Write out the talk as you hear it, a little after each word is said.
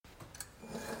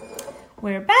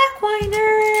We're back,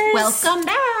 winers. Welcome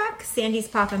back. Sandy's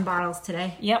popping bottles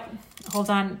today. Yep.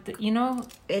 Hold on. You know,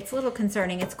 It's a little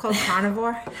concerning. It's called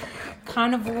Carnivore.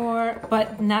 carnivore,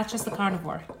 but not just the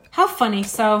carnivore. How funny.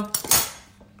 So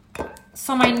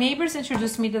my neighbors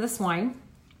introduced me to this wine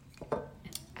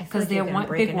because they're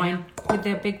big wine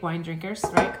drinkers,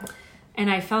 right?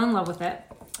 And I fell in love with it.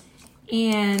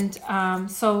 And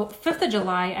so 5th of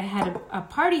July, I had a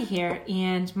party here,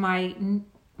 and my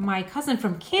cousin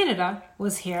from Canada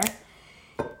was here,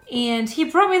 and he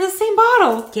brought me the same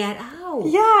bottle. Get out.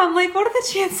 Yeah, I'm like, what are the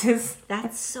chances?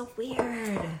 That's so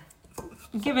weird.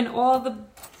 Given all the,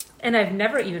 and I've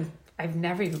never even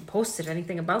posted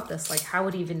anything about this. Like, how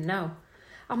would he even know?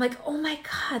 I'm like, oh my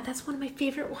God, that's one of my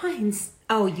favorite wines.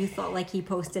 Oh, you thought like he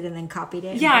posted and then copied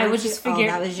it? Yeah, I would just figure.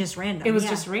 that was just random. It was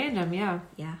just random, yeah.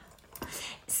 Yeah.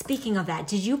 Speaking of that,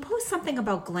 did you post something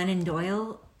about Glennon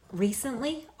Doyle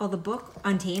recently? Or the book,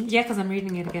 Untamed? Yeah, because I'm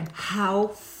reading it again. How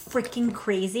freaking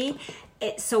crazy.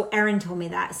 So Erin told me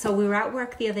that. So we were at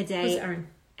work the other day. Who's Erin?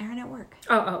 Erin at work.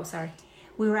 Oh, sorry.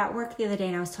 We were at work the other day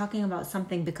and I was talking about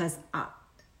something because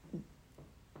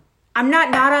I'm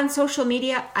not on social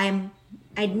media.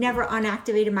 I'd never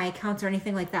unactivated my accounts or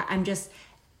anything like that. I'm just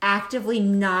actively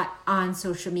not on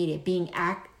social media,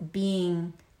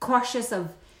 being cautious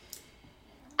of.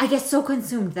 I get so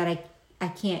consumed that I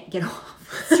can't get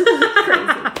off. It's really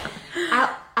crazy.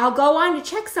 I'll go on to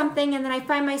check something, and then I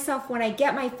find myself when I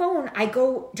get my phone, I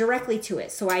go directly to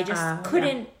it. So I just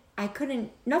couldn't. Yeah. I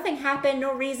couldn't. Nothing happened.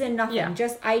 No reason. Nothing. Yeah.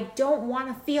 Just I don't want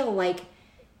to feel like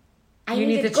I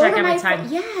need to go check to every my time.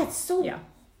 phone. Yeah, it's so. Yeah.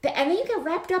 And then you get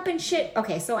wrapped up in shit.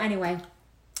 Okay, so anyway,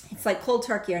 it's like cold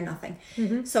turkey or nothing.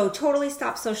 Mm-hmm. So totally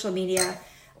stop social media.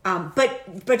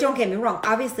 But don't get me wrong.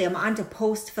 Obviously, I'm on to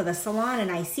post for the salon, and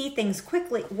I see things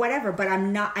quickly, whatever. But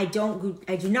I'm not. I do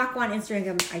not go on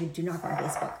Instagram. I do not go on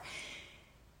Facebook.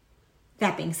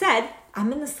 That being said,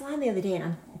 I'm in the salon the other day, and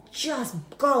I'm just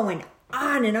going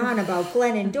on and on about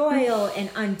Glennon Doyle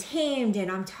and Untamed, and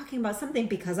I'm talking about something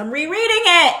because I'm rereading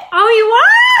it. Oh, you are?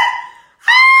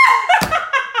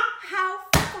 How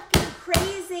fucking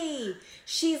crazy!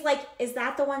 She's like, "Is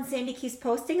that the one Sandy keeps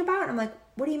posting about?" And I'm like,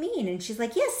 "What do you mean?" And she's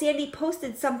like, "Yeah, Sandy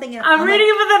posted something." And I'm reading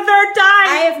it for the third time.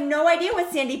 I have no idea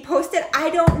what Sandy posted. I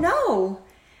don't know.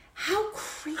 How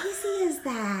crazy is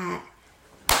that?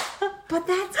 But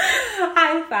that's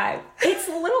high five. It's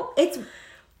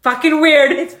fucking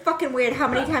weird. It's fucking weird how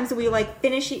many times we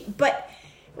finish each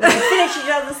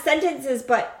other's sentences,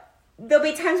 but there'll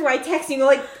be times where I text you and go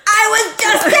like, "I was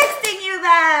just texting you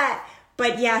that."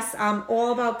 But yes,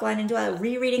 all about Glennon Doyle,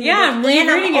 rereading. Yeah, I'm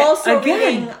rereading it also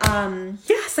again.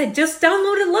 Yes, I just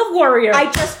downloaded Love Warrior.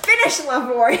 I just finished Love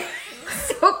Warrior.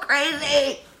 So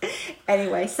crazy.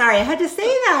 Anyway, sorry, I had to say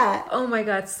that. Oh my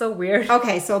God, so weird.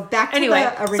 Okay, so back to the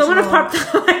original. So I'm gonna pop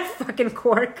my fucking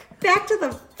cork. Back to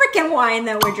the freaking wine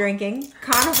that we're drinking.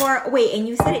 Carnivore. Wait, and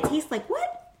you said it tastes like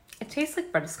what? It tastes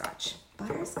like butterscotch.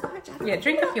 Butterscotch? Yeah,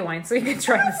 drink up your wine so you can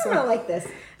try this one. I don't like this.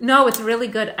 No, it's really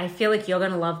good. I feel like you're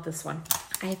gonna love this one.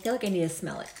 I feel like I need to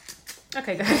smell it.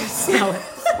 Okay, go ahead. Smell it.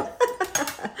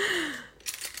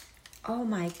 Oh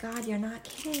my God, you're not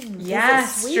kidding. Yeah,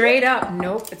 straight up.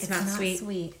 Nope, it's not sweet.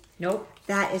 Sweet. Nope.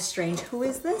 That is strange. Who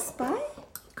is this by?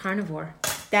 Carnivore.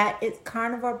 That is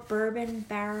Carnivore Bourbon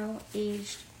Barrel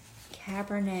Aged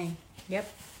Cabernet.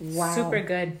 Yep. Wow. Super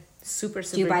good. Super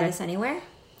good. Do you buy this anywhere?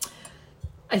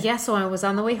 Yeah, so I was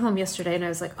on the way home yesterday, and I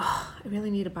was like, "Oh, I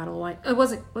really need a bottle of wine."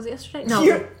 Was it yesterday? No,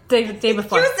 the day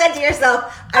before. You said to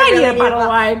yourself, "I need a bottle of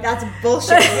wine." That's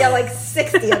bullshit. You have like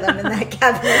 60 of them in that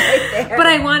cabinet right there. But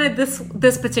I wanted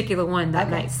this particular one that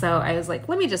night, so I was like,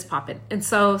 "Let me just pop it." And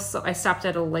so I stopped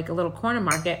at a little corner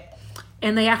market,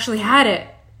 and they actually had it.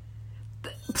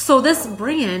 So this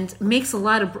brand makes a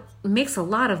lot of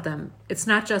them. It's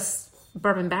not just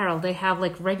bourbon barrel. They have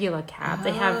like regular cab.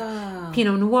 They have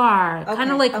Pinot Noir, kind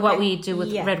of like what we do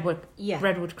with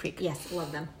Redwood Creek. Yes,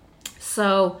 love them.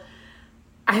 So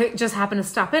I just happened to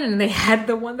stop in, and they had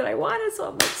the one that I wanted. So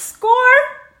I'm like, score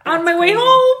on my way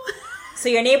home. So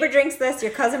your neighbor drinks this.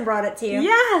 Your cousin brought it to you.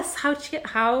 Yes. How?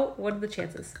 What are the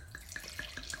chances?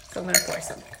 So I'm gonna pour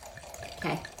some.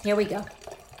 Okay. Here we go.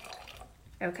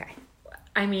 Okay.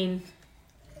 I mean,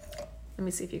 let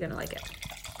me see if you're gonna like it.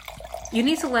 You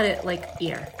need to let it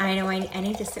air. I know. I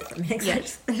need to sit for a minute. Yeah. I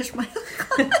just finished my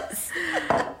glass.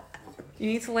 You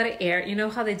need to let it air. You know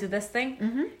how they do this thing?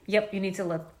 Mm-hmm. Yep. You need to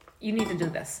do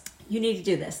this. You need to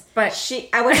do this. But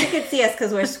I wish you could see us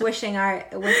because we're swishing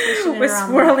we're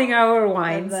swirling our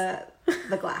wines.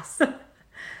 The glass.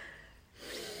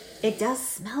 It does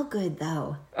smell good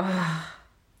though.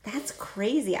 That's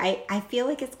crazy. I feel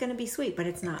like it's going to be sweet, but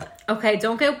it's not. Okay,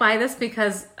 don't go buy this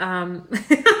because I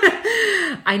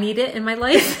need it in my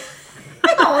life.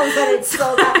 All of a sudden it's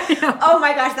sold out. Oh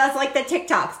my gosh, that's like the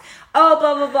TikToks. Oh,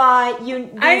 blah, blah, blah. These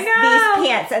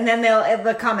pants. And then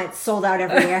the comments sold out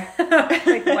everywhere.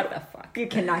 Like, what the fuck? You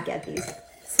cannot get these.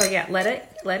 So yeah, let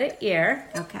it air.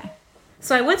 Okay.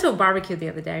 So I went to a barbecue the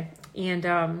other day,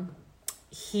 and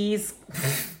he's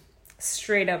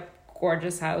straight up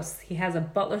gorgeous house. He has a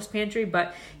butler's pantry,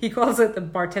 but he calls it the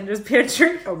bartender's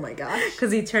pantry. Oh my gosh.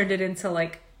 Because he turned it into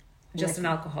like just an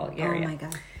alcoholic area. Oh my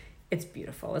god. It's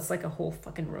beautiful. It's like a whole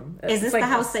fucking room. Is this like the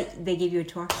house that they gave you a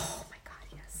tour? Oh my god,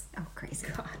 yes. Oh, crazy.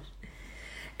 God.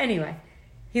 Anyway,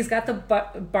 he's got the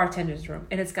bartender's room,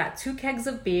 and it's got 2 kegs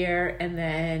of beer, and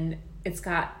then it's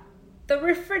got the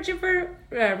refrigerator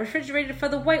for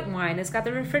the white wine. It's got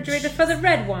the refrigerator for the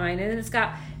red wine, and it's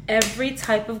got every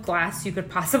type of glass you could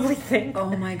possibly think.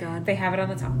 Oh my god. They have it on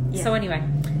the top. Yeah. So anyway,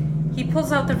 he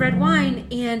pulls out the red wine,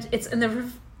 and it's in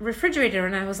the refrigerator,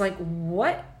 and I was like,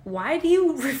 what? Why do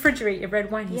you refrigerate your red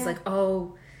wine? He's like,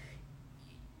 oh,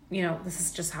 this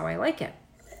is just how I like it.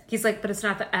 He's like, but it's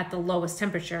not at the lowest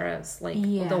temperature as like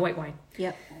the white wine.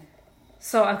 Yep.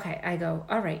 So, okay, I go,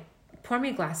 all right, pour me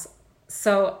a glass.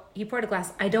 So he poured a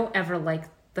glass. I don't ever like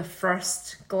the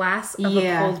first glass of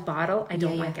a cold bottle. I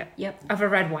don't like it. Yep. Of a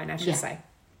red wine, I should say.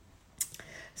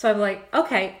 So I'm like,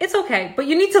 okay, it's okay, but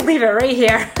you need to leave it right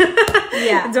here.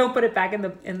 Yeah. Don't put it back in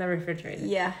the refrigerator.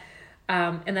 Yeah.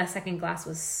 And that second glass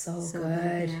was so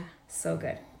good. Yeah. So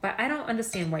good. But I don't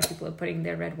understand why people are putting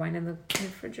their red wine in the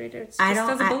refrigerator. It just I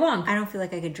doesn't belong. I don't feel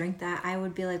like I could drink that. I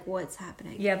would be like, what's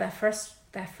happening? Yeah, that first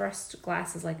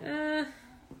glass is like,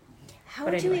 How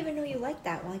would you even know you like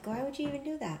that? Like, why would you even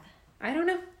do that? I don't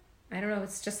know.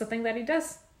 It's just a thing that he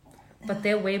does. But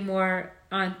they're way more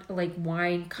on like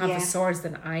wine connoisseurs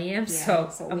than I am. Yeah.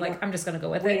 So I'm like, I'm just going to go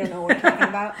with it. We don't know what we're talking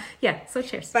about. Yeah, so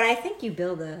cheers. But I think you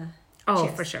build a... Oh,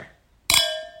 cheers. for sure.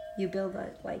 You build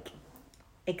a, like,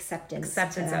 acceptance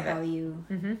of how it. You...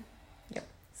 Mm-hmm. Yep.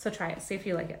 So try it. See if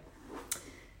you like it.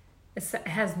 It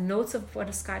has notes of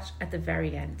butterscotch at the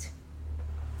very end.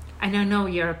 I know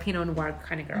you're a Pinot Noir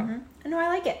kind of girl. Mm-hmm. No, I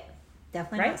like it.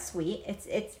 Definitely not sweet.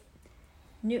 It's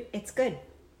new. It's good.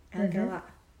 I like it a lot.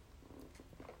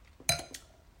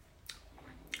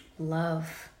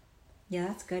 Love. Yeah,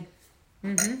 that's good.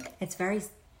 Mm-hmm. It's very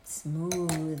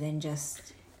smooth and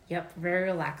just... Yep, very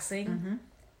relaxing. Mm-hmm.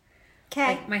 Okay.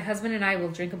 Like, my husband and I will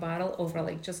drink a bottle over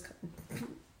like just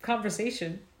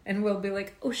conversation, and we'll be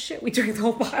like, "Oh shit, we drank the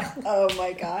whole bottle." Oh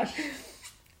my gosh.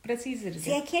 But it's easy to do.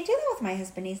 See, I can't do that with my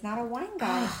husband. He's not a wine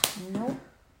guy. Nope.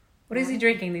 What is he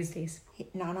drinking these days?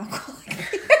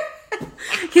 Non-alcoholic.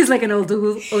 He's like an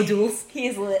O'Doul's.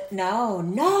 He's lit.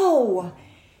 No.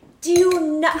 Do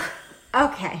you not?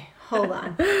 Okay, hold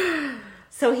on.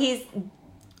 So he's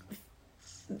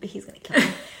gonna kill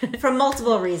me for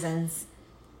multiple reasons,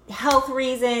 health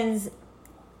reasons.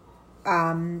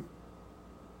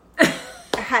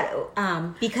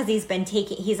 Because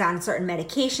he's on certain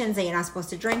medications that you're not supposed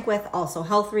to drink with, also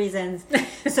health reasons.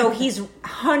 So he's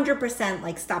 100%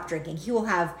 like stop drinking. He will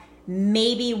have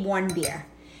maybe 1 beer,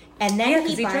 and then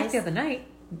he drank the other night.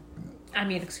 I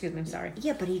mean, excuse me, I'm sorry.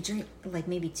 Yeah, but he drank like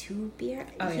maybe 2 beer.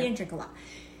 Oh, he didn't drink a lot.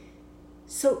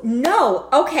 So no,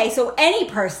 okay. So any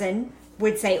person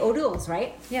would say O'Doul's,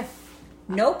 right? Yeah.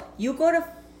 Nope. You go to,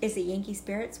 is it Yankee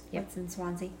Spirits? Yep. What's in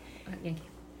Swansea? Yankee.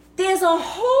 There's a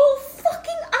whole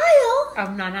fucking aisle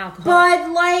of non-alcohol.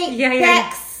 Bud Light,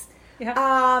 Beck's,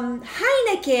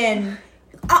 Heineken,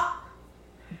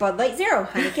 Bud Light Zero,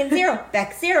 Heineken Zero,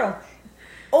 Beck Zero.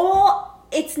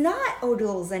 It's not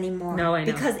O'Doul's anymore. No, I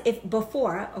know. Because if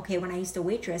before, when I used to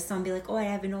waitress, someone would be like, "Oh, I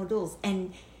have an O'Doul's,"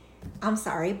 and I'm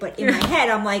sorry, but in my head,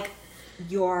 I'm like,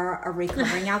 "You're a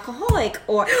recovering alcoholic,"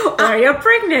 or you're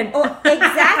pregnant.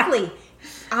 Exactly.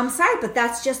 I'm sorry, but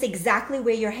that's just exactly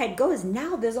where your head goes.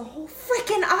 Now there's a whole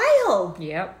freaking aisle.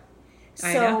 Yep.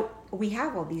 So we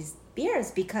have all these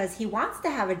beers because he wants to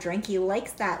have a drink. He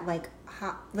likes that, like,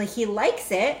 hot, like he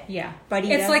likes it. Yeah. But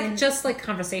it's like just like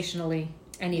conversationally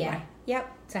anyway. Yeah.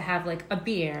 Yep. To have like a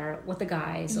beer with the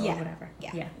guys or whatever.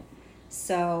 Yeah.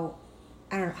 So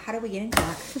I don't know. How did we get into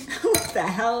that? What the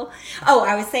hell? Oh,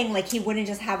 I was saying like he wouldn't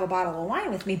just have a bottle of wine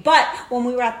with me. But when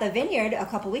we were at the vineyard a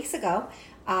couple weeks ago,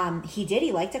 he did.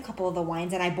 He liked a couple of the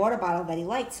wines, and I bought a bottle that he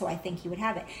liked, so I think he would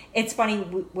have it. It's funny,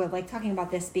 we're like talking about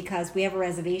this because we have a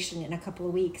reservation in a couple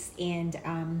of weeks, and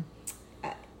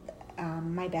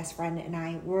my best friend and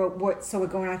I, we're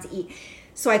going out to eat.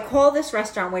 So I call this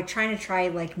restaurant. We're trying to try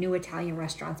like new Italian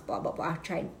restaurants, blah, blah, blah,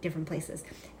 try different places.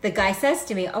 The guy says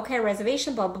to me, "Okay,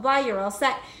 reservation, blah, blah, blah, you're all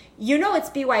set. You know it's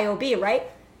BYOB, right?"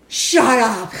 Shut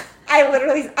up.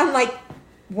 I'm like,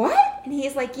 what? And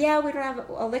he's like, yeah, we don't have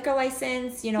a liquor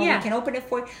license. You know, we can open it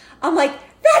for you. I'm like,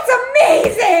 that's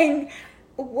amazing.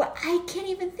 What? I can't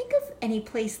even think of any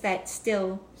place that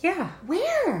still. Yeah.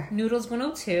 Where? Noodles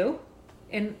 102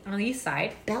 on the east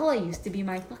side. Bella used to be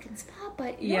my fucking spot,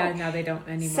 but yeah, now they don't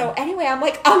anymore. So anyway, I'm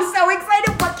like, I'm so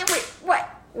excited. What?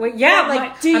 Well,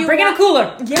 yeah, I'm bringing a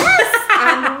cooler. Yes,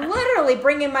 I'm literally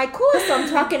bringing my cooler. So I'm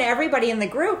talking to everybody in the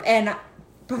group,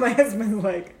 but my husband's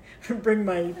like, bring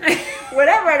my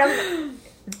whatever, and I'm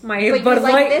my Bud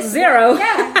Light Zero.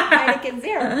 Yeah, Heineken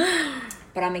Zero.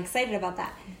 But I'm excited about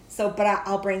that. So, but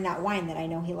I'll bring that wine that I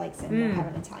know he likes, and we'll have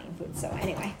an Italian food. So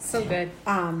anyway, so good.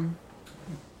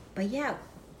 But yeah,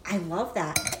 I love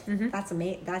that. Mm-hmm. That's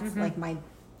amazing. That's like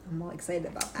I'm all excited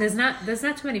about that. There's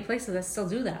not too many places that still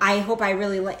do that. I hope I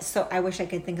really like. So I wish I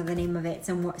could think of the name of it. It's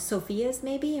in Sophia's,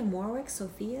 maybe in Warwick.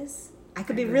 Sophia's. I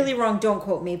could be really wrong. Don't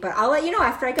quote me, but I'll let you know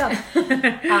after I go.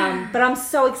 But I'm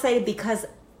so excited because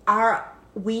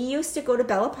we used to go to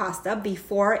Bella Pasta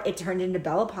before it turned into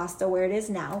Bella Pasta, where it is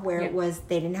now, where it was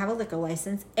they didn't have a liquor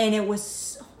license, and it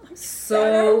was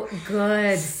so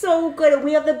good. So good.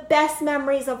 We have the best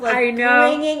memories of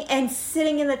bringing and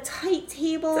sitting in the tight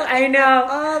table. I know.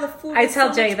 Oh, the food. I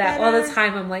tell Jay that all the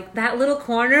time. I'm like, that little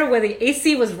corner where the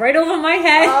AC was right over my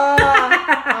head.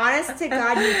 Honest to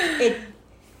God,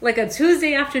 like a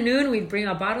Tuesday afternoon, we'd bring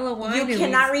a bottle of wine. You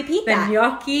cannot repeat that. The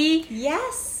gnocchi.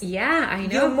 Yes. Yeah, I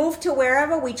know. You moved to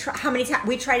wherever how many times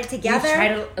we tried it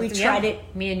together? We tried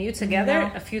it. Me and you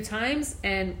together a few times,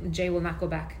 and Jay will not go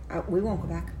back. We won't go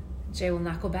back. Jay will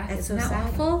not go back. It's Isn't so that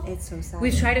sad. Awful? It's so sad.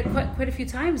 We've tried it quite a few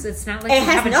times. It's not like it we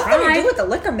has haven't nothing tried. to do with the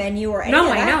liquor menu or anything.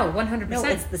 No, I know, 100%. No,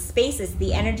 it's the space, it's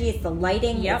the energy, it's the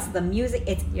lighting, it's the music,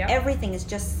 it's everything is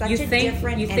just such a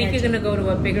different You think you're going to go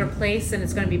to a bigger place and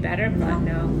it's going to be better, but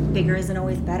no. Bigger isn't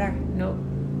always better. Nope.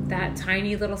 That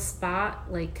tiny little spot,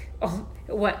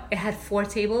 it had 4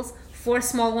 tables, 4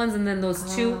 small ones, and then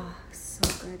those 2.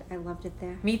 So good. I loved it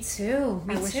there. Me too.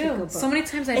 I wish we could go. So many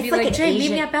times I'd be like, Jay,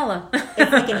 meet me at Bella.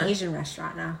 It's like an Asian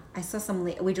restaurant now. I saw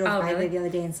we drove by there the other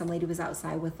day, and some lady was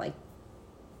outside with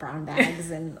brown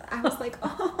bags, and I was like,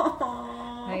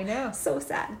 oh. I know. So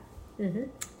sad. Mm-hmm.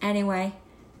 Anyway.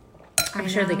 I'm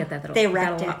sure they get that little. They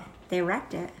wrecked it. They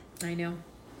wrecked it. I know.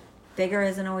 Bigger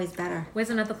isn't always better. Where's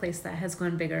another place that has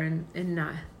gone bigger and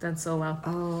not done so well?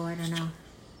 Oh, I don't know.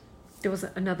 There was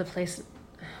another place.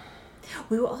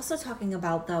 We were also talking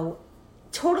about, though,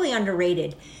 totally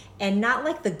underrated and not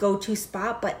like the go-to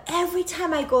spot, but every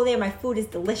time I go there, my food is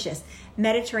delicious.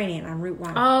 Mediterranean on Route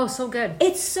 1. Oh, so good.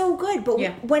 It's so good, but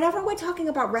whenever we're talking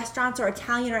about restaurants or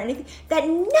Italian or anything, that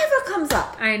never comes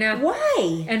up. I know.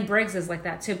 Why? And Briggs is like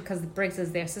that, too, because Briggs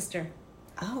is their sister.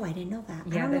 Oh, I didn't know that.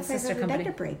 Yeah, I don't know their if I've sister ever company.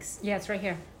 been to Briggs. Yeah, it's right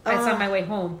here. It's on my way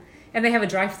home. And they have a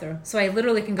drive-thru, so I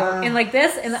literally can go in like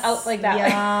this and out like that.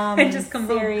 Yum, and just come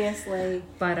seriously. Home.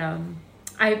 But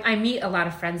I meet a lot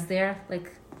of friends there,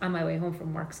 on my way home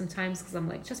from work sometimes, because I'm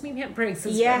like, just meet me at Briggs.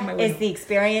 It's the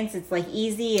experience. It's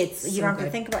easy. It's you don't have to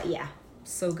think about. Yeah,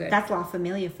 so good. That's La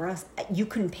Familia for us. You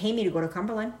couldn't pay me to go to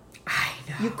Cumberland. I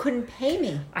know. You couldn't pay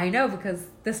me. I know, because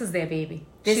this is their baby.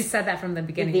 She said that from the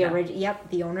beginning.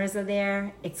 The owners are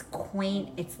there. It's quaint.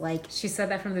 It's she said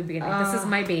that from the beginning. This is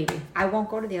my baby. I won't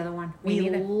go to the other one. We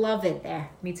love it there.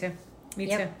 Me too. Me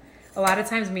too. A lot of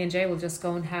times, me and Jay will just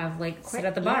go and have sit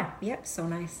at the bar. Yep, so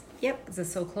nice. Yep, because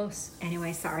it's so close.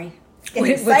 Anyway, sorry. It's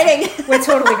getting exciting. We're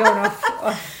totally going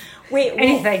off. Wait,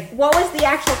 anything. What was the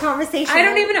actual conversation? I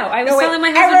don't even know. I was telling my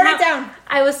husband. I wrote it down.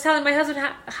 I was telling my husband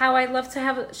how I love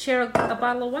to share a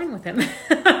bottle of wine with him.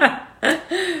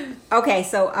 Okay,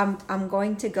 so I'm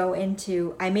going to go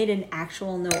into. I made an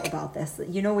actual note about this.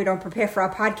 We don't prepare for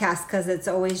our podcast because it's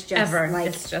always just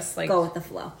it's just go with the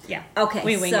flow. Yeah. Okay.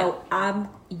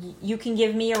 You can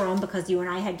give me your own because you and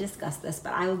I had discussed this,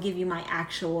 but I will give you my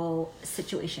actual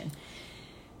situation.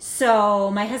 So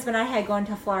my husband and I had gone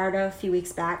to Florida a few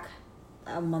weeks back,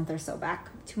 a month or so back,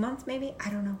 2 months maybe. I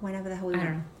don't know. Whenever the hell we went. I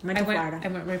don't know. Went to Florida. I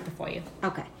went right before you.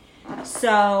 Okay.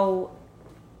 So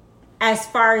as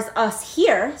far as us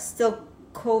here, still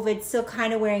COVID, still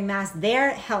kind of wearing masks.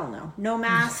 There, hell no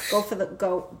mask.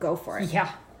 Go for it.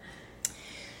 Yeah.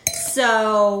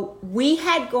 So we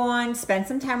had spent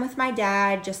some time with my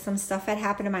dad. Just some stuff had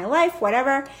happened in my life,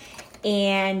 whatever,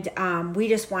 and we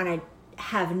just wanted.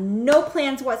 Have no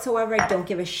plans whatsoever. I don't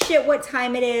give a shit what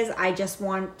time it is. I just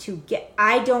want to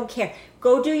I don't care.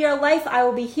 Go do your life. I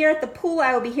will be here at the pool.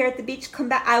 I will be here at the beach. Come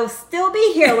back. I will still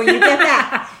be here when you get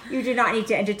back. You do not need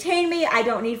to entertain me. I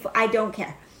don't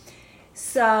care.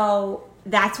 So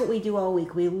that's what we do all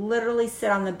week. We literally sit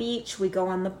on the beach. We go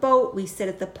on the boat. We sit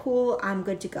at the pool. I'm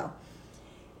good to go.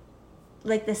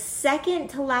 like the second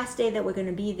to last day that we're going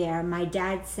to be there, my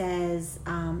dad says,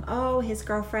 his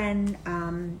girlfriend,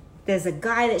 there's a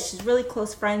guy that she's really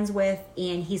close friends with,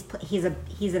 and he's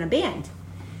in a band.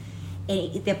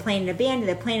 And they're playing in a band, and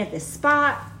they're playing at this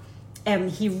spot,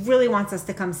 and he really wants us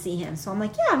to come see him. So I'm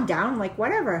like, yeah, I'm down. Like,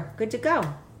 whatever. Good to go.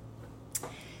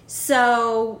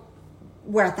 So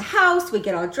we're at the house. We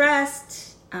get all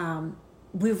dressed.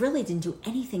 We really didn't do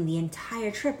anything the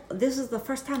entire trip. This was the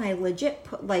first time I legit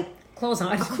put, like, clothes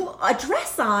on, a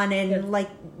dress on, and like,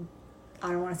 I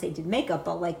don't want to say did makeup,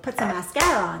 but like put some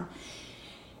mascara on.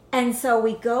 And so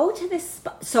we go to this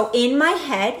spot. So in my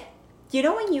head, you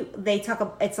know when they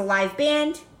talk, it's a live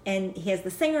band and here's the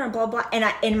singer and blah blah. And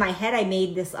in my head, I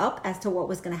made this up as to what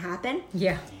was going to happen.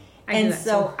 Yeah. And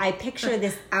so I picture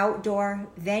this outdoor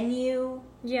venue.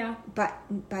 Yeah. But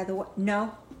by the way,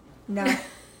 no.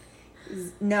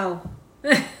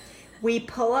 We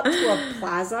pull up to a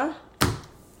plaza.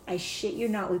 I shit you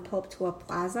not. We pull up to a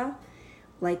plaza,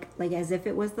 like as if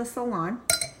it was the salon.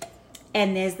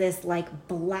 And there's this like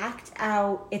blacked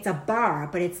out. It's a bar,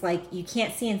 but it's like you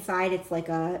can't see inside. It's like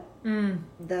the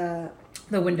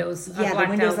windows. Yeah, the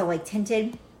windows are like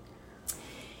tinted.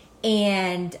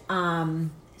 And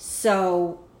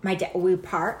so we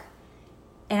park,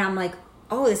 and I'm like,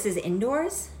 oh, this is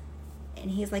indoors. And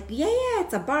he's like, yeah,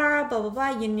 it's a bar, blah, blah,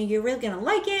 blah. You're really going to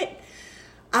like it.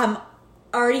 I'm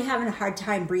already having a hard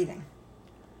time breathing.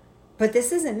 But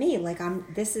this isn't me. Like, I'm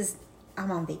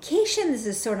on vacation. This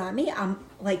is so not me. I'm,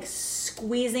 like,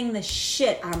 squeezing the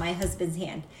shit out of my husband's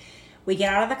hand. We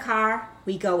get out of the car.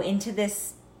 We go into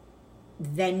this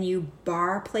venue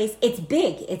bar place. It's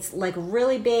big. It's, like,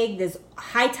 really big. There's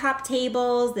high-top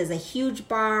tables. There's a huge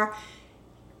bar.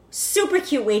 Super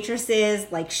cute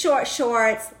waitresses, like short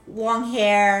shorts, long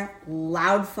hair,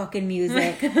 loud fucking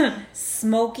music,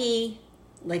 smoky,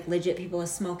 like legit people are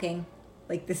smoking.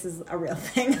 Like this is a real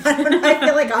thing. I don't know, I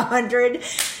feel like 100.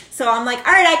 So I'm like,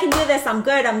 all right, I can do this. I'm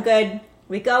good.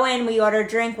 We go in, we order a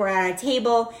drink, we're at a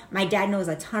table. My dad knows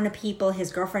a ton of people.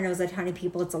 His girlfriend knows a ton of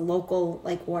people. It's a local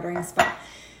like ordering spot.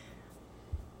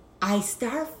 I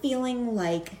start feeling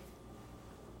like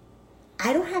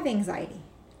I don't have anxiety.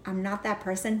 I'm not that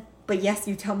person, but yes,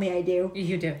 you tell me I do.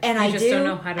 You do. And I just don't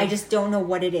know how to. I just don't know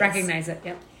what it is. Recognize it.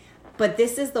 Yep. But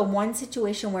this is the one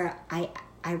situation where I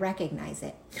recognize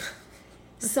it.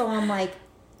 So I'm like,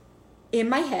 in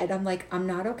my head, I'm like, I'm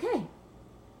not okay.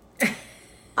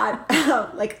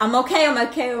 I'm okay.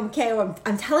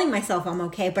 I'm telling myself I'm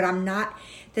okay, but I'm not.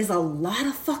 There's a lot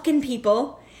of fucking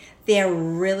people. They're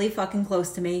really fucking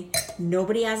close to me.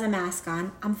 Nobody has a mask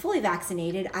on. I'm fully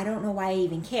vaccinated. I don't know why I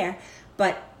even care.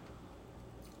 But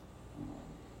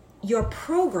you're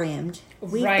programmed.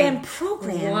 We've been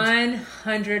programmed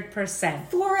 100%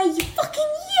 for a fucking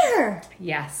year.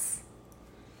 Yes.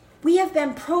 We have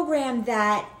been programmed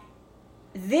that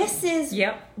this is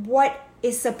what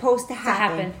is supposed to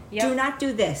happen. Yep. Do not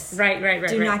do this. Right.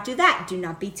 Do not do that. Do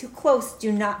not be too close.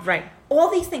 Do not. Right. All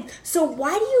these things. So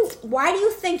why do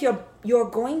you think you're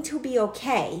going to be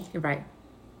okay? Right.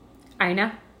 I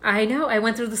know. I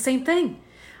went through the same thing.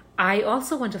 I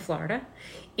also went to Florida,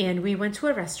 and we went to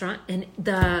a restaurant, and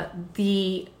the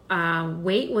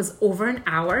wait was over an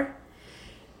hour,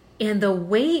 and the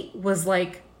wait was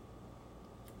like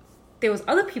there was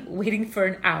other people waiting for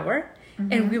an hour,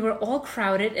 and we were all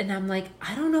crowded, and I'm like,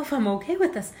 I don't know if I'm okay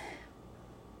with this.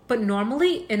 But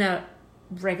normally in a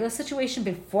regular situation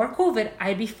before COVID,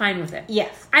 I'd be fine with it.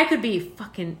 Yes. I could be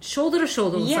fucking shoulder to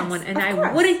shoulder with someone, and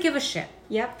I wouldn't give a shit.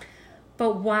 Yep.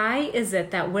 But why is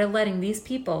it that we're letting these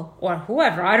people, or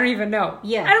whoever, I don't even know.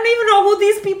 Yeah. I don't even know who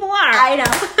these people are. I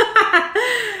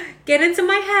know. Get into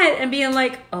my head and being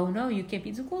like, oh no, you can't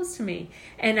be too close to me.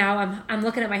 And now I'm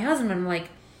looking at my husband and I'm like,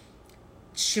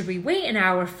 should we wait an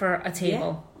hour for a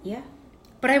table? Yeah.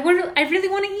 But I really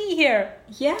want to eat here.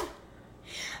 Yeah.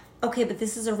 Okay, but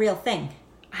this is a real thing.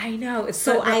 I know.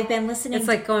 I've been listening. It's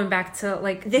like going back to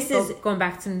going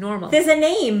back to normal. There's a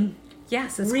name.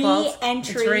 Yes, it's called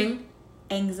re-entry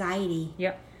anxiety.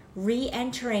 Yep.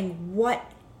 Re-entering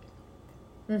what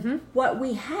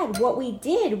we had, what we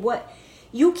did, what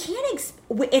you can't.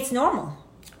 It's normal.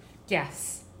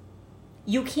 Yes.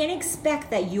 You can't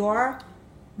expect that your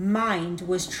mind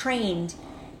was trained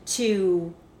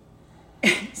to.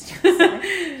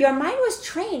 Your mind was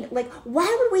trained. Like,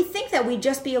 why would we think that we'd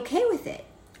just be okay with it?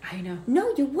 I know.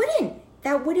 No, you wouldn't.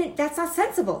 That's not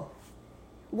sensible.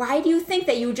 Why do you think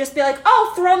that you would just be like,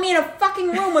 oh, throw me in a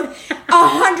fucking room with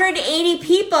 180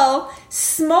 people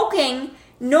smoking,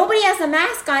 nobody has a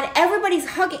mask on, everybody's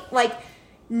hugging. Like,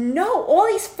 no, all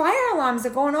these fire alarms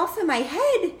are going off in my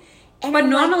head. And but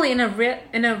I'm normally in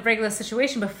a regular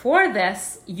situation before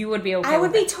this, you would be okay. I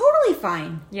would be totally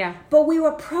fine. Yeah. But we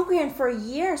were programmed for a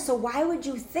year, so why would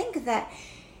you think that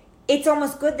it's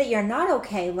almost good that you're not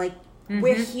okay? Like,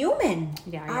 we're human.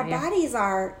 Yeah, Our bodies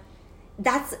are.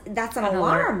 That's an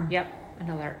alarm. Alert. Yep, an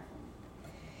alert.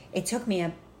 It took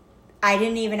me I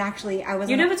didn't even actually. I was.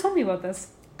 You never told me about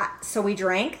this. So we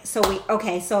drank. So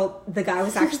the guy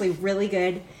was actually really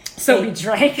good. So we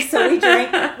drank.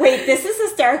 Wait, this is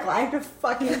hysterical. I have to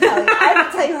fucking tell you. I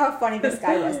have to tell you how funny this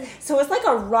guy was. So it was like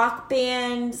a rock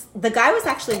band. The guy was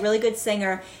actually a really good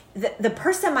singer. The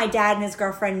person my dad and his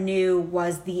girlfriend knew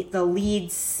was the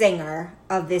lead singer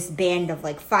of this band of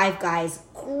like 5 guys.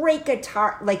 Great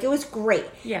guitar. Like, it was great.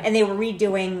 Yeah. And they were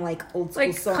redoing like old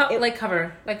school songs. Like a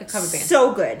cover band.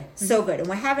 So good. So good. And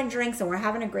we're having drinks and we're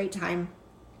having a great time.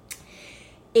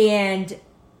 And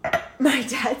my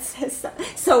dad says,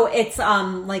 so it's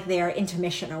like their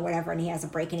intermission or whatever, and he has a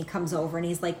break and he comes over and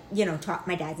he's like,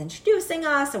 my dad's introducing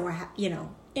us and we're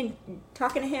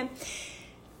talking to him.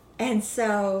 And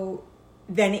so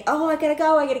then I gotta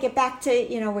go, I gotta get back to,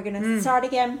 we're gonna start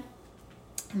again.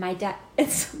 My dad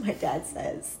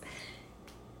says,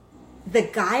 the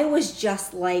guy was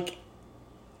just like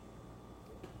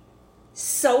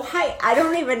so high. I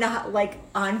don't even know how, like,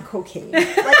 on cocaine. Like,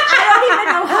 I don't even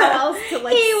know how else to,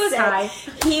 like, he was high.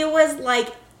 He was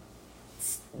like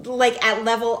at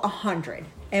level 100,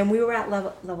 and we were at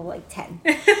level like 10.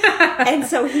 And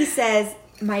so he says,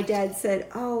 my dad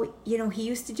said, he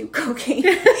used to do cocaine.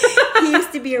 He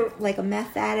used to be like a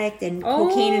meth addict and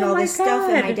cocaine and all this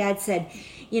stuff. And my dad said,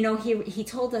 he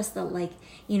told us that, like,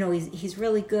 he's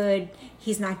really good.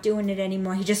 He's not doing it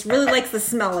anymore. He just really likes the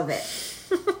smell of it.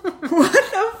 What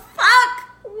the fuck?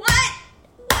 What?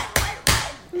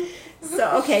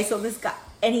 So this guy,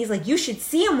 and he's like, you should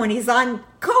see him when he's on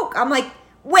coke. I'm like,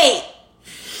 wait.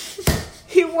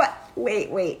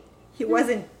 Wait. He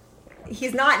wasn't.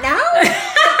 He's not now?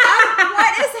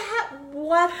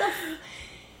 What the?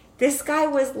 This guy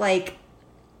was like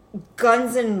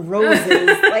Guns N' Roses.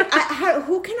 Like,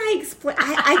 who can I explain?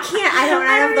 I can't. I don't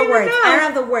have the words. I don't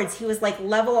have the words. He was like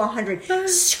level 100,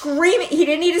 screaming. He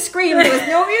didn't need to scream. There was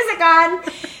no music on.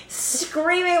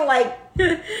 Screaming, like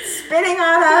spitting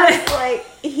on us. Like,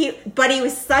 he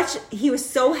was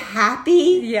so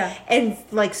happy. Yeah. And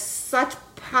like such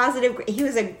positive.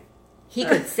 He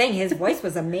could sing. His voice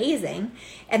was amazing.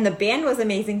 And the band was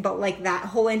amazing. But, like, that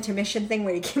whole intermission thing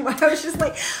where he came out, I was just,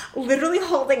 like, literally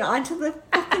holding on to the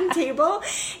fucking table.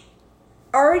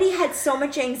 Already had so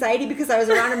much anxiety because I was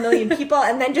around a million people.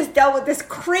 And then just dealt with this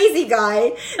crazy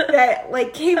guy that,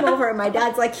 like, came over. And my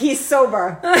dad's like, he's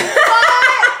sober.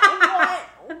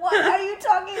 What are you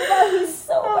talking about? He's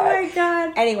sober. Oh, my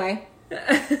God. Anyway.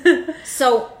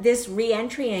 So, this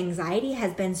re-entry anxiety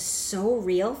has been so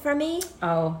real for me.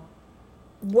 Oh.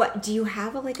 What do you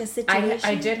have a situation?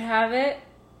 I did have it.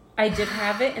 I did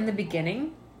have it in the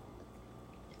beginning,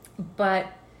 but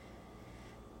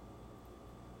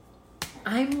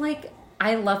I'm like,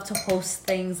 I love to host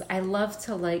things. I love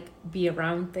to like be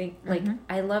around things. Like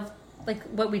I love like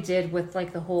what we did with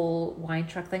like the whole wine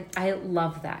truck thing. I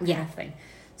love that kind of thing.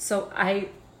 So I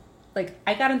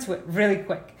got into it really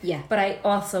quick. Yeah. But I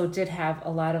also did have a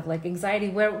lot of like anxiety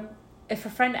where if a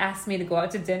friend asked me to go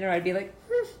out to dinner, I'd be like,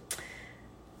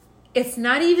 It's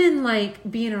not even like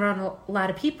being around a lot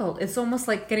of people. It's almost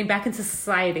like getting back into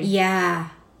society.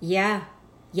 Yeah.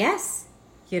 Yes.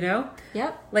 Yep.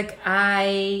 Like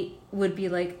I would be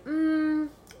like,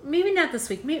 maybe not this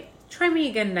week. Maybe try me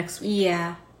again next week.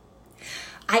 Yeah.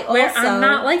 Where I'm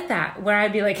not like that. Where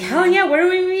I'd be like, hell yeah, where are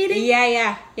we meeting?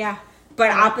 Yeah.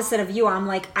 But opposite of you, I'm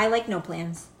like, I like no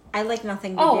plans. I like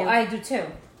nothing to do. Oh, I do too.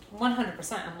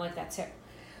 100%. I'm like that too.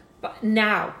 But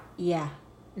now. Yeah.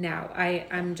 Now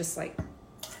I'm just like,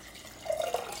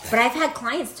 but I've had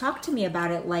clients talk to me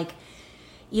about it, like,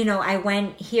 I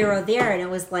went here or there and it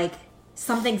was like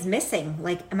something's missing.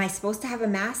 Like, am I supposed to have a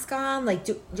mask on? Like,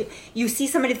 do you see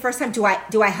somebody the first time? Do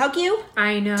I hug you?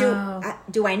 I know.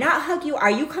 Do I not hug you?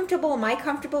 Are you comfortable? Am I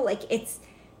comfortable? Like, it's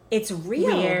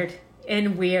real. Weird.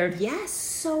 Yes,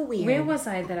 so weird. Where was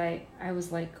I that I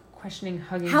was like questioning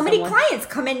hugging How many someone? clients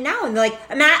come in now and they're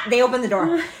like, Matt, they open the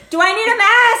door. Do I need a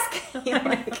mask? You're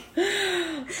like,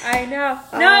 I know.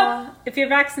 No, if you're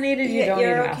vaccinated, you don't need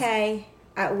a mask. You're okay.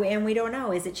 And we don't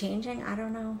know. Is it changing? I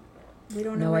don't know. We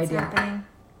don't know what's happening.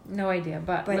 No idea.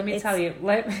 But let me tell you,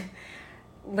 like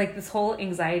this whole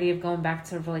anxiety of going back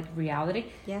to like reality.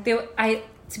 Yeah.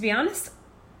 To be honest,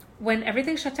 when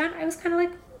everything shut down, I was kind of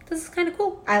like, this is kind of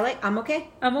cool. I'm okay.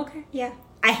 I'm okay. Yeah.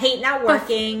 I hate not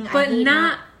working. But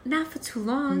not for too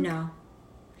long. No.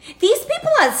 These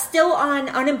people are still on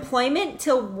unemployment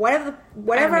till whatever.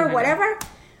 What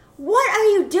are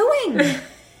you doing?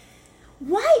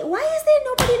 Why is there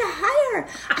nobody to hire?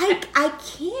 I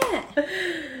can't.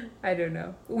 I don't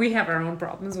know. We have our own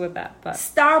problems with that, but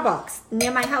Starbucks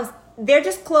near my house, they're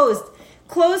just closed.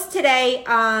 Closed today.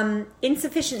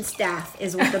 Insufficient staff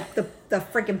is what the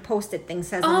freaking Post-it thing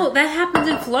says. Oh, that happened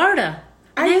in Florida.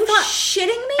 Are you shitting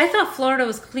me? I thought Florida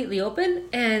was completely open,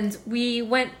 and we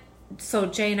went. So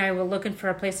Jay and I were looking for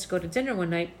a place to go to dinner one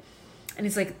night, and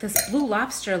he's like, "This Blue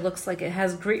Lobster looks like it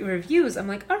has great reviews." I'm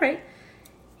like, "All right."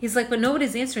 He's like, "But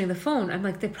nobody's answering the phone." I'm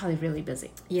like, "They're probably really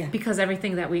busy." Yeah. Because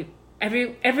everything that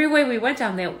every way we went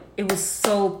down there, it was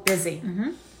so busy.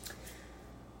 Mm-hmm.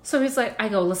 So he's like, I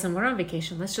go, "Listen, we're on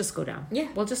vacation. Let's just go down. Yeah.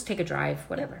 We'll just take a drive,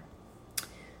 whatever."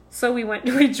 So we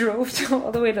drove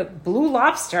all the way to Blue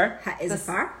Lobster. Is it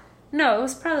far? No, it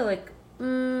was probably like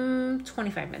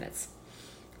 25 minutes.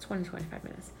 25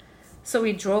 minutes. So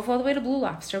we drove all the way to Blue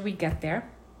Lobster. We get there.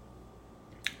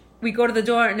 We go to the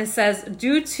door and it says,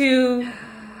 due to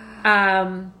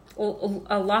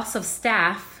a loss of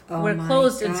staff, we're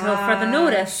closed until further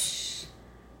notice.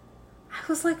 I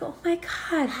was like, oh my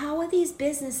God. How are these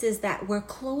businesses that were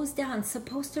closed down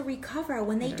supposed to recover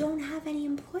when they don't have any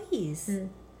employees?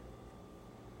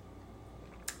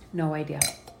 No idea.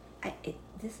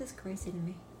 This is crazy to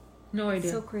me. No idea.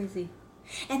 It's so crazy.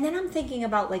 And then I'm thinking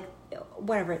about like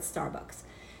whatever at Starbucks.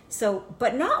 So,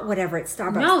 but not whatever at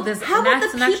Starbucks. No, how about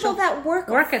the people that work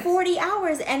 40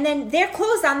 hours and then they're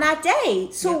closed on that day?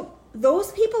 So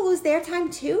those people lose their time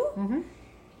too? Mm-hmm.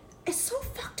 It's so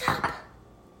fucked up.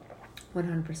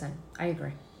 100%. I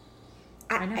agree.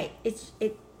 I know.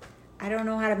 I don't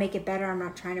know how to make it better. I'm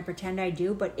not trying to pretend I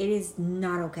do, but it is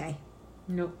not okay.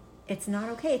 Nope. It's not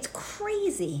okay. It's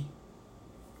crazy.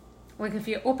 Like if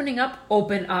you're opening up,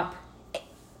 open up.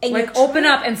 And like open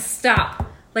up and stop.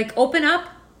 Like open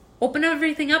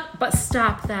everything up, but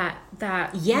stop that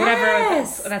whatever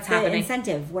that's happening.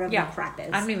 Incentive, whatever the crap is.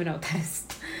 I don't even know what that is.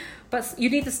 But you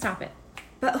need to stop it.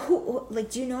 But who,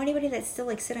 like, do you know anybody that's still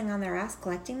like sitting on their ass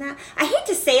collecting that? I hate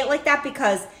to say it like that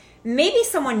because maybe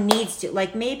someone needs to,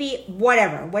 like maybe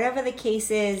whatever the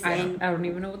case is. I don't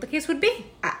even know what the case would be.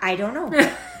 I don't know.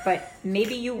 But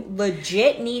maybe you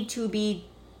legit need to be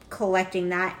collecting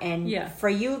that, and for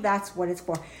you, that's what it's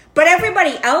for. But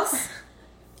everybody else,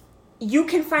 you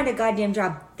can find a goddamn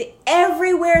job.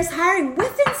 Everywhere is hiring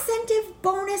with incentive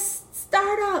bonus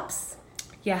startups.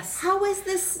 Yes. How is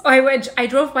this? I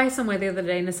drove by somewhere the other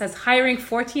day and it says hiring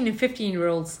 14 and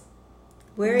 15-year-olds.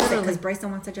 Where is it? Because Bryson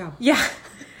wants a job. Yeah.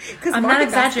 I'm not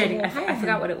exaggerating. I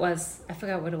forgot what it was.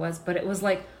 But it was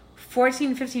like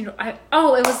 14, 15. It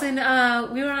was in,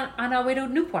 we were on our way to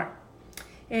Newport.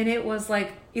 And it was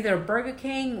like either Burger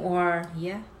King or...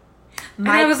 Yeah.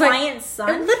 My client's son...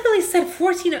 It literally said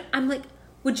 14. I'm like,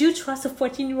 would you trust a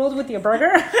 14-year-old with your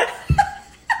burger?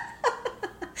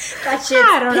 That shit's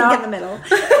pink in the middle.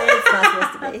 It's not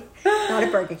supposed to be. Not a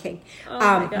Burger King.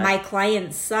 My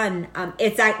client's son,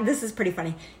 this is pretty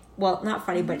funny. Well, not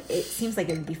funny, but it seems like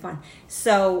it would be fun.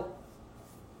 So,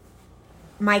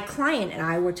 my client and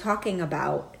I were talking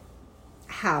about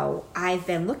how I've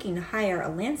been looking to hire a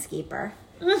landscaper.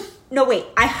 No, wait.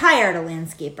 I hired a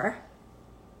landscaper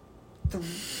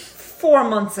 4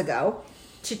 months ago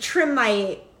to trim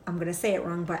my, I'm going to say it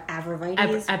wrong, but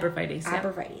abrevieties.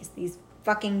 Abrevieties. These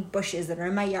fucking bushes that are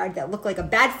in my yard that look like a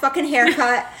bad fucking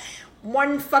haircut.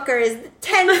 One fucker is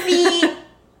 10 feet.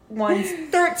 One's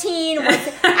 13.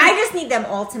 I just need them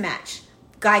all to match.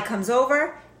 Guy comes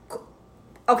over.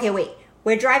 Okay, wait.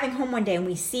 We're driving home one day and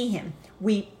we see him.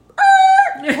 We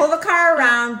pull the car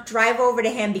around, drive over to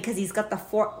him because he's got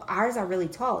ours are really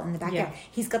tall in the backyard. Yeah.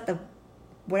 He's got the,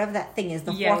 whatever that thing is,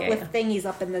 the forklift thing. He's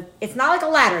up in the, it's not like a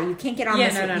ladder. You can't get on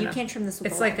this. No. You can't trim this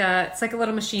with it's like a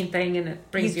little machine thing and it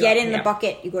brings you get in the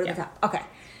bucket, you go to the top. Okay.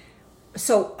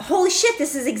 So, holy shit,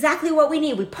 this is exactly what we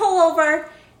need. We pull over.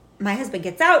 My husband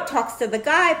gets out, talks to the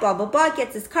guy, blah, blah, blah,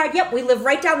 gets his card. Yep, we live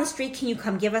right down the street. Can you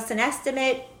come give us an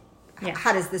estimate? Yeah.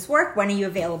 How does this work? When are you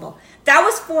available? That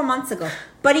was 4 months ago.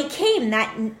 But he came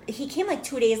like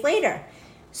 2 days later.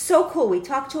 So cool. We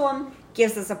talked to him,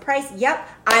 gives us a price. Yep,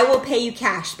 I will pay you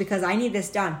cash because I need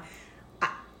this done.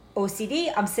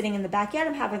 OCD, I'm sitting in the backyard.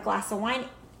 I'm having a glass of wine.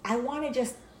 I want to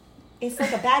just, it's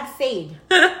like a bad fade.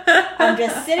 I'm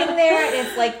just sitting there and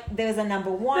it's like there's a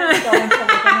number 1 going to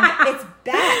it's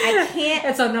bad. I can't.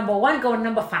 It's a number 1 going to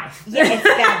number 5. Yeah, it's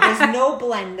bad. There's no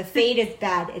blend. The fade is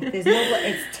bad. There's no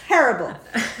blend. It's terrible.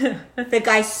 The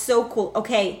guy's so cool.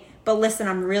 Okay, but listen,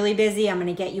 I'm really busy. I'm going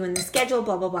to get you in the schedule,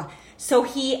 blah, blah, blah. So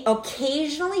he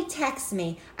occasionally texts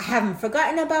me, I haven't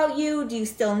forgotten about you. Do you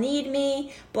still need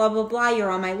me? Blah, blah, blah. You're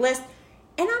on my list.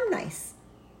 And I'm nice.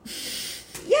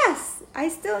 Yes, I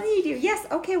still need you. Yes,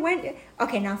 okay, when?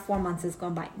 Okay, now 4 months has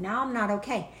gone by. Now I'm not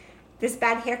okay. This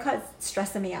bad haircut's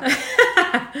stressing me out.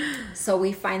 So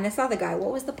we find this other guy.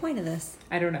 What was the point of this?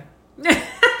 I don't know.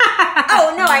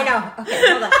 Oh, no, I know. Okay,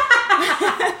 hold on.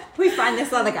 We find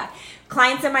this other guy.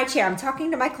 Client's in my chair. I'm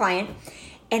talking to my client,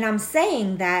 and I'm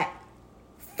saying that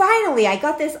finally I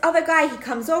got this other guy. He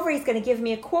comes over. He's going to give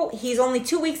me a quote. He's only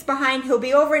 2 weeks behind. He'll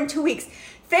be over in 2 weeks.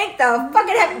 Thank the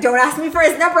fucking heaven. Don't ask me for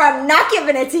his number. I'm not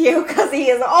giving it to you because he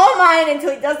is all mine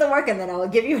until he does the work, and then I will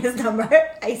give you his number.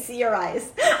 I see your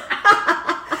eyes.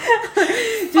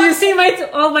 Do you see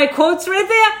all my quotes right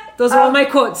there? Those are all my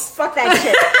quotes. Fuck that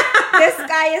shit. This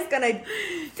guy is going to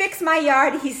fix my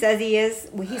yard. He says he is.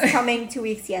 He's coming 2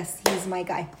 weeks. Yes, he's my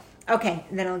guy. Okay,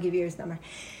 and then I'll give you his number.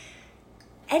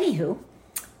 Anywho,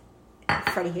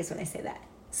 Freddie hates when I say that.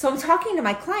 So I'm talking to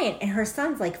my client, and her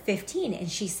son's like 15,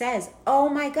 and she says, oh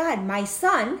my God, my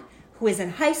son, who is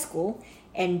in high school,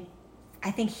 and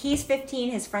I think he's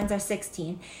 15, his friends are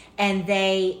 16, and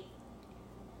the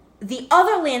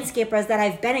other landscapers that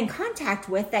I've been in contact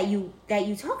with that you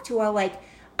talk to are like,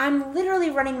 I'm literally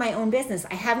running my own business.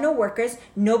 I have no workers.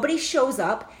 Nobody shows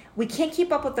up. We can't keep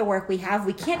up with the work we have.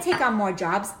 We can't take on more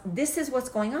jobs. This is what's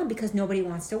going on because nobody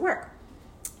wants to work.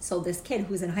 So this kid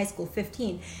who's in high school,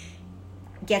 15,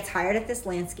 gets hired at this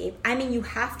landscape. I mean, you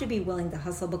have to be willing to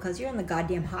hustle because you're in the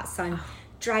goddamn hot sun,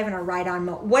 driving a ride-on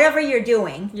whatever you're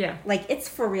doing. Yeah. Like, it's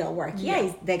for real work.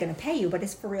 Yeah, they're going to pay you, but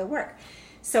it's for real work.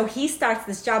 So he starts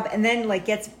this job and then, like,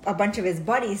 gets a bunch of his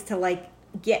buddies to, like,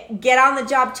 get on the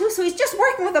job, too. So he's just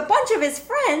working with a bunch of his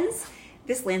friends.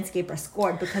 This landscaper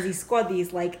scored because he scored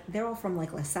these, like, they're all from,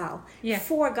 like, LaSalle. Yeah.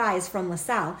 4 guys from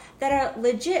LaSalle that are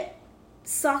legit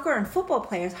soccer and football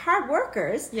players, hard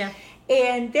workers. Yeah.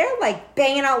 And they're like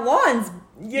banging out lawns,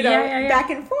 back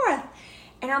and forth.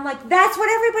 And I'm like, that's what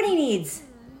everybody needs.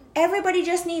 Everybody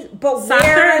just needs, but soccer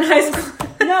where and high school.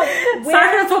 No,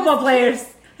 soccer and football players.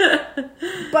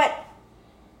 But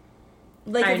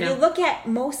like, if you look at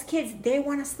most kids, they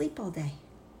want to sleep all day.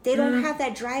 They don't have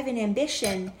that drive and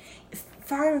ambition.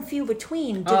 Far and few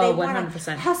between. Do they want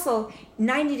to hustle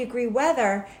 90-degree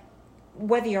weather,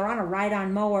 whether you're on a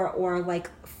ride-on mower or like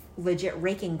legit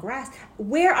raking grass?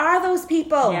 Where are those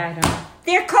people? Yeah, I know.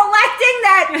 They're collecting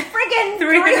that friggin'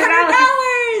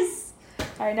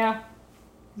 $300. I know.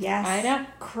 Yes. I know.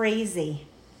 Crazy.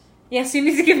 Yes, you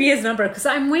need to give me his number because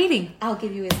I'm waiting. I'll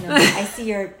give you his number. I see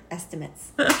your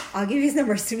estimates. I'll give you his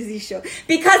number as soon as he shows.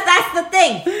 Because that's the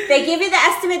thing. They give you the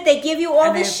estimate, they give you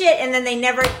all this shit, and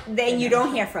then you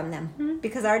don't hear from them. Mm-hmm.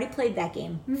 Because I already played that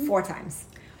game 4 times.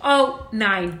 Oh,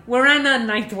 9. We're on the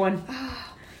 9th one.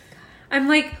 I'm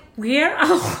like, where are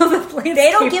all the plans?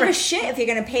 They don't give a shit if you're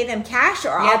going to pay them cash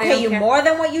or I'll pay you more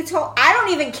than what you told. I don't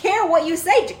even care what you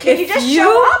say. Can you just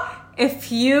show up?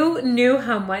 If you knew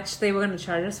how much they were going to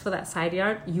charge us for that side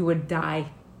yard, you would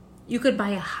die. You could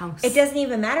buy a house. It doesn't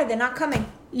even matter. They're not coming.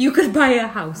 You could buy a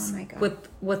house with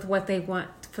what they want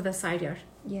for the side yard.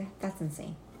 Yeah, that's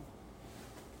insane.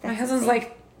 My husband's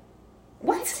like,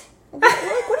 what? What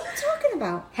are you talking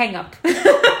about? Hang up.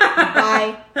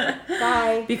 Bye.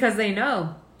 Because they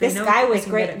know. This guy was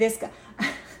great. This guy.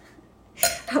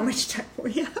 How much time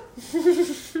we have?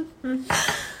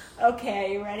 Okay, are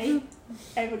you ready?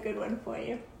 I have a good one for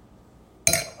you.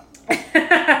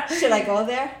 Should I go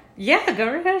there? Yeah, go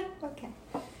ahead. Okay.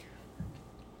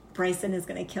 Bryson is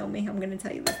going to kill me. I'm going to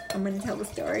tell you this. I'm going to tell the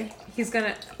story.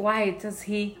 Why does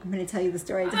he? I'm going to tell you the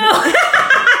story.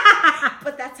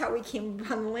 But that's how we came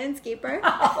upon the landscaper.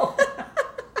 Oh.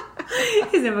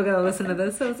 He's never going to listen to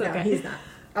this, so it's okay. No, he's not.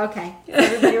 Okay.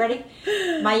 Everybody ready?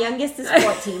 My youngest is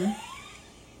 14.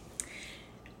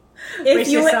 If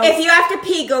you have to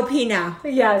pee, go pee now.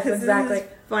 Yes, exactly. This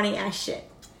is funny ass shit.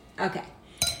 Okay.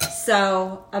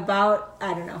 So about,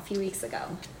 I don't know, a few weeks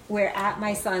ago, we're at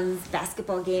my son's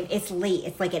basketball game. It's late.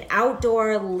 It's like an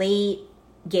outdoor late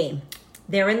game.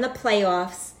 They're in the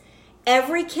playoffs.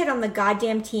 Every kid on the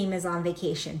goddamn team is on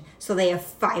vacation. So they have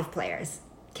 5 players.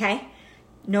 Okay?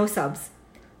 No subs.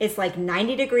 It's like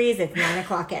 90 degrees. It's 9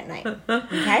 o'clock at night.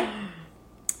 Okay?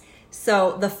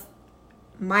 So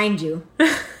mind you,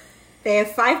 they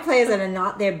have 5 players that are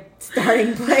not their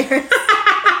starting players.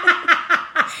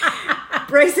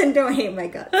 Bryson, don't hate my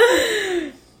guts.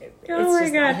 It's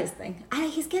just not his thing.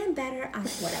 He's getting better.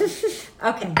 Whatever.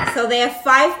 Okay, so they have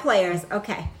 5 players.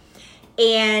 Okay.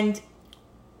 And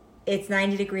it's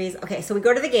 90 degrees. Okay, so we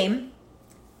go to the game.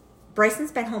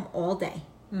 Bryson's been home all day.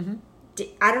 Mm-hmm.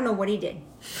 I don't know what he did.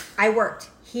 I worked.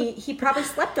 He probably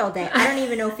slept all day. I don't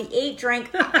even know if he ate, drank.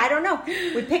 I don't know.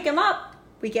 We pick him up.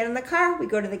 We get in the car. We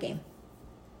go to the game.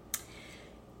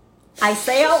 I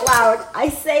say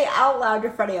out loud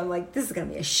to Freddie, I'm like, this is going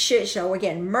to be a shit show. We're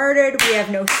getting murdered. We have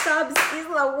no subs. These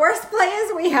are the worst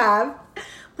players we have.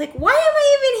 Like, why am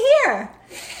I even here?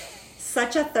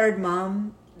 Such a third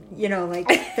mom, you know, like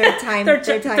third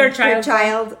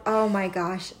child. Oh my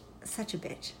gosh. Such a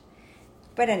bitch.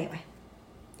 But anyway,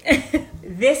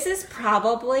 this is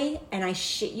probably, and I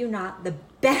shit you not, the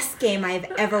best game I've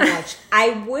ever watched.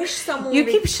 I wish someone You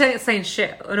keep saying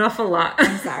shit an awful lot.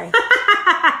 I'm sorry.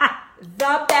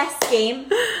 The best game.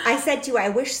 I said to you, I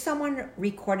wish someone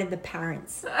recorded the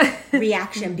parents'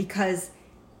 reaction because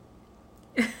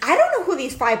I don't know who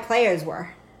these 5 players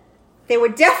were. They were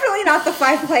definitely not the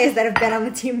 5 players that have been on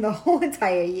the team the whole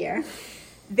entire year.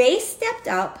 They stepped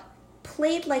up,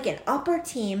 played like an upper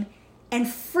team, and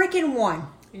freaking won.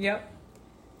 Yep.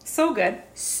 So good.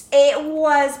 It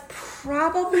was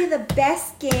probably the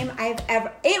best game I've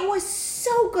ever... It was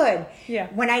so good. Yeah.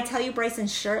 When I tell you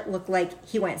Bryson's shirt looked like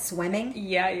he went swimming.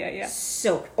 Yeah.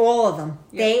 Soaked. All of them.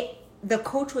 Yep. The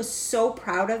coach was so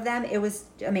proud of them. It was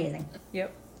amazing.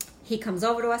 Yep. He comes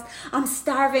over to us. I'm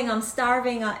starving.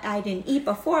 I didn't eat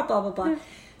before, blah, blah, blah.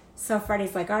 So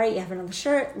Freddie's like, all right, you have another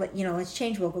shirt. Let's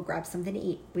change. We'll go grab something to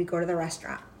eat. We go to the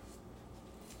restaurant.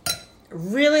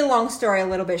 Really long story, a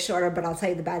little bit shorter, but I'll tell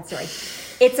you the bad story.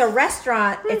 It's a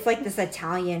restaurant. It's like this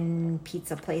Italian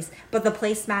pizza place, but the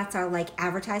placemats are like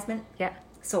advertisement. Yeah.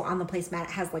 So on the placemat,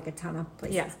 it has like a ton of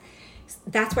places. Yeah.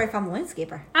 That's where I found the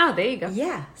landscaper. Oh, there you go.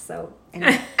 Yeah. So, and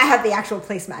I have the actual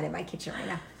placemat in my kitchen right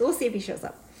now. We'll see if he shows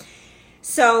up.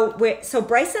 So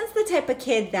Bryson's the type of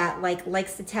kid that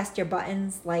likes to test your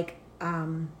buttons.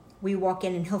 We walk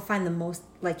in and he'll find the most,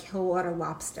 he'll order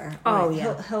lobster. Oh,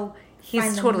 yeah.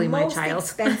 He's totally my child.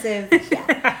 Expensive.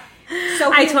 Yeah.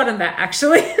 So I taught him that,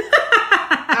 actually.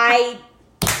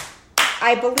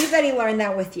 I believe that he learned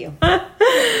that with you.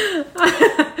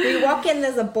 We walk in,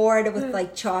 there's a board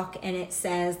with chalk, and it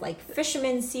says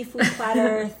fisherman seafood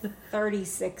platter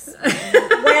 36,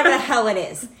 whatever the hell it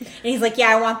is. And he's like,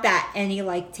 yeah, I want that. And he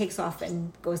takes off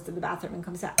and goes to the bathroom and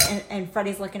comes out. And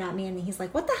Freddie's looking at me and he's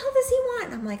like, what the hell does he want?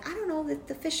 And I'm like, I don't know,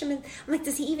 the fisherman. I'm like,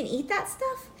 does he even eat that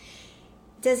stuff?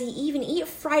 Does he even eat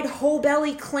fried whole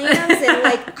belly clams? And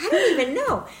I don't even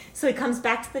know. So he comes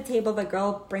back to the table. The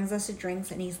girl brings us the drinks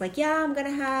and he's like, yeah, I'm going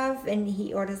to have, and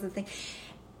he orders the thing.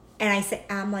 And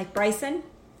I'm like, Bryson,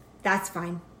 that's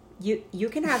fine. You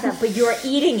can have that, but you're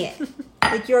eating it.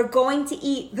 You're going to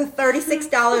eat the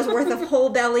 $36 worth of whole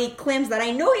belly clams that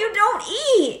I know you don't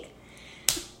eat.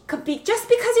 Just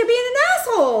because you're being an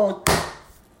asshole.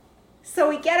 So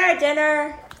we get our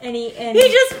dinner. And he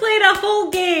just played a whole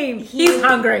game. He's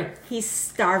hungry. He's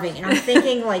starving. And I'm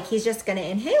thinking he's just going to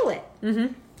inhale it.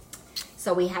 Mm-hmm.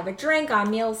 So we have a drink. Our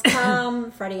meals come.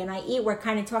 Freddie and I eat. We're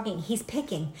kind of talking. He's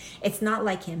picking. It's not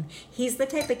like him. He's the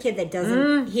type of kid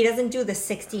that he doesn't do the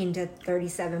 16 to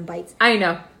 37 bites. I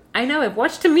know. I've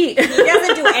watched him eat. He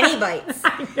doesn't do any bites.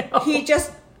 I know. He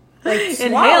just swallows.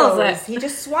 Inhales it. He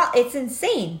just swallows. It's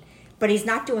insane. But he's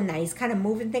not doing that. He's kind of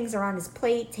moving things around his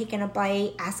plate, taking a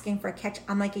bite, asking for a catch.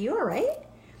 I'm like, are you all right?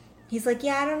 He's like,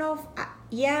 yeah, I don't know.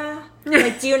 Yeah.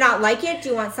 Do you not like it? Do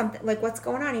you want something? What's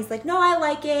going on? He's like, no, I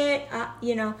like it.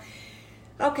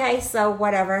 Okay, so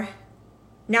whatever.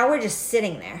 Now we're just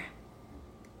sitting there.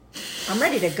 I'm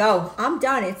ready to go. I'm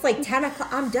done. It's 10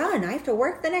 o'clock. I'm done. I have to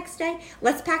work the next day.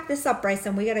 Let's pack this up,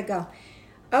 Bryson. We got to go.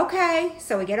 Okay.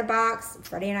 So we get a box.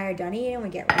 Freddie and I are done eating. We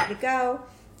get ready to go.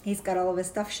 He's got all of his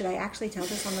stuff. Should I actually tell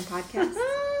this on the podcast?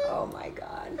 Oh, my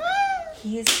God.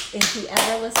 If he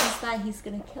ever listens to that, he's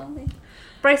going to kill me.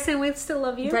 Bryson, we still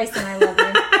love you. Bryson, I love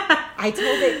you. I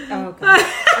told it. Oh, God.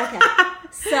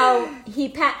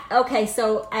 Okay.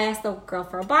 So I asked the girl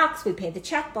for a box. We paid the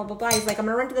check, blah, blah, blah. He's like, I'm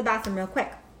going to run to the bathroom real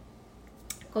quick.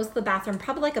 Goes to the bathroom,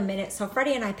 probably a minute. So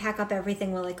Freddie and I pack up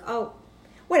everything. We're like, oh,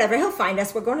 whatever. He'll find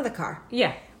us. We're going to the car.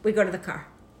 Yeah. We go to the car.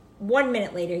 1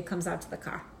 minute later, he comes out to the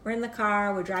car. We're in the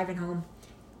car. We're driving home.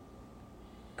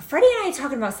 Freddie and I are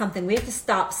talking about something. We have to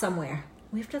stop somewhere.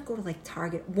 We have to go to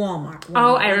Target, Walmart.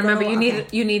 Oh, I remember.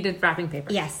 You needed wrapping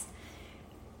paper. Yes.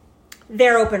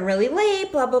 They're open really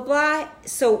late, blah, blah, blah.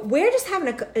 So we're just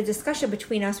having a discussion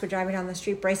between us. We're driving down the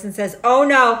street. Bryson says, oh,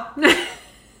 no.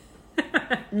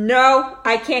 No,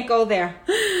 I can't go there.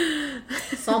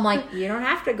 So I'm like, you don't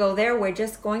have to go there. We're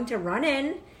just going to run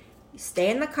in.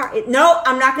 Stay in the car. No,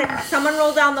 I'm not going to. Someone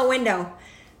roll down the window.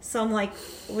 So I'm like,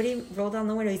 what do you roll down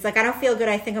the window? He's like, I don't feel good.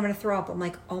 I think I'm going to throw up. I'm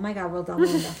like, oh my God, roll down the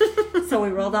window. So we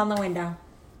roll down the window.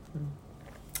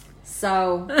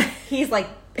 So he's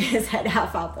his head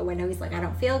half out the window. He's like, I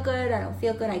don't feel good.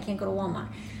 I can't go to Walmart.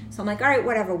 So I'm like, all right,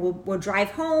 whatever. We'll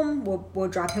drive home. We'll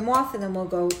drop him off and then we'll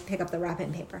go pick up the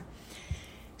wrapping paper.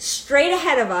 Straight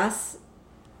ahead of us,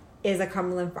 is a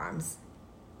Cumberland Farms.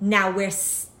 Now we're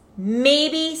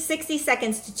maybe 60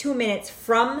 seconds to 2 minutes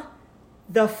from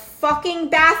the fucking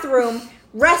bathroom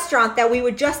restaurant that we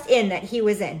were just in, that he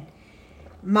was in.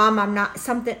 Mom,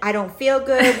 I don't feel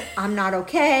good. I'm not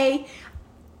okay.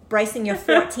 Bryson, you're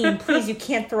 14. Please, you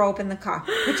can't throw up in the car.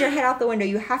 Put your head out the window.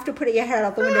 You have to put your head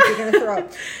out the window if you're going to throw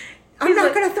up. I'm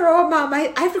not going to throw up, Mom.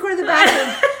 I have to go to the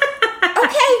bathroom.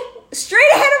 Okay,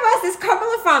 straight ahead of us is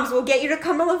Cumberland Farms. We'll get you to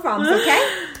Cumberland Farms,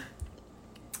 okay?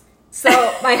 So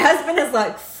my husband is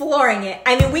like flooring it.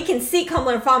 I mean, we can see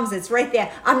Cumberland Farms. It's right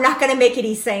there. I'm not going to make it,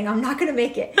 he's saying. I'm not going to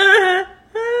make it.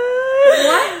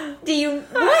 What?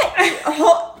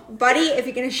 Buddy, if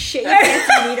you're going to shit your pants,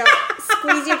 you need to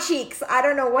squeeze your cheeks. I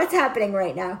don't know what's happening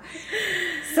right now.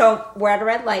 So we're at a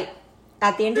red light.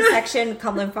 At the intersection,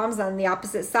 Cumberland Farms on the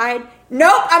opposite side.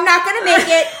 Nope, I'm not going to make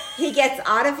it. He gets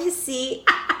out of his seat.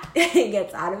 And he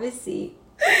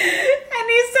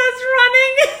starts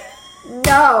running.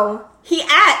 No. He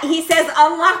says,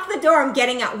 unlock the door. I'm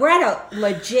getting out. We're at a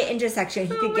legit intersection.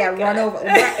 He could get run over.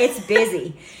 It's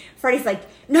busy. Freddie's like,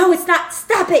 no, it's not.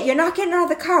 Stop it. You're not getting out of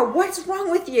the car. What's wrong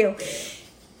with you?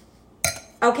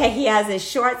 Okay, he has his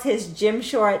shorts, his gym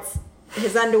shorts,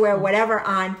 his underwear, whatever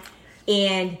on.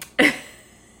 And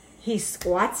he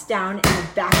squats down in the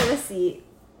back of the seat.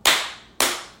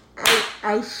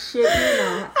 I shit you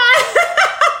not.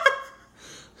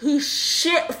 He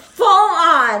shit full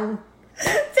on.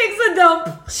 Takes a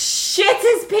dump. Shits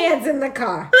his pants in the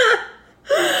car.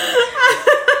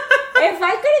 If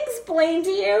I could explain to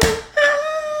you,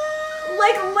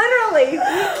 like literally, we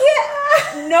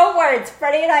can't, no words.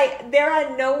 Freddie and I, there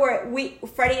are no words.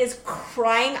 Freddie is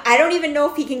crying. I don't even know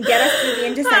if he can get us through the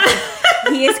intersection.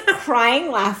 He is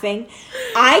crying, laughing.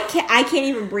 I can't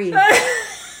even breathe.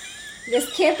 This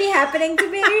can't be happening to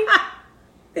me.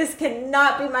 This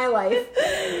cannot be my life.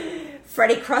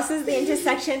 Freddie crosses the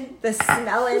intersection, the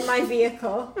smell in my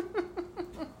vehicle.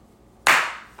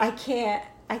 I can't.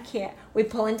 We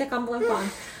pull into Cumberland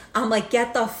Farms. I'm like,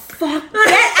 get the fuck, get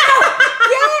out!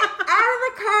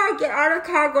 Get out of the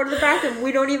car, go to the bathroom.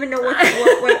 We don't even know what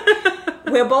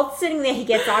we're both sitting there. He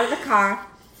gets out of the car.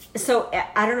 So,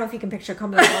 I don't know if you can picture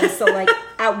Cumberland Farms. So, like,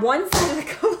 at one side of the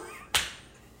Cumberland,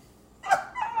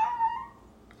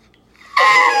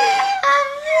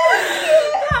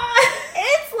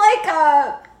 it's like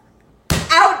a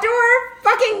outdoor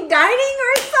fucking dining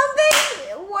or something.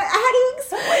 How do you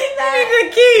explain that? You need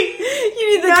the key. You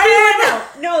need the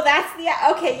key. No, that's the,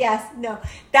 okay, yes, no.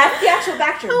 That's the actual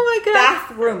bathroom. Oh my God.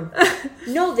 Bathroom.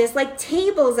 No, there's like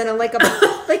tables and like a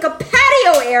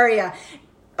patio area.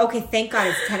 Okay, thank God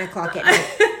it's 10 o'clock at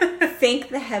night. Thank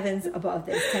the heavens above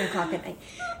that it's 10 o'clock at night.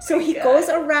 So he goes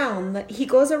around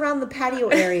the patio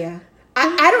area.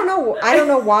 I don't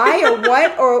know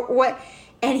why or what.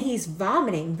 And he's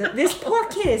vomiting. This poor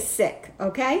kid is sick,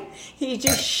 okay? He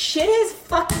just shit his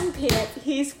fucking pants.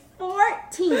 He's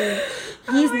 14.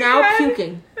 He's now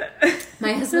puking.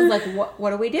 My husband's like, what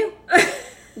do we do?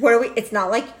 It's not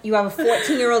like you have a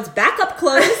 14-year-old's backup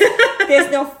clothes.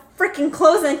 There's no freaking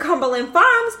clothes in Cumberland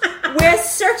Farms. We're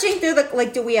searching through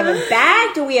do we have a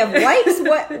bag? Do we have wipes?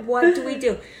 What do we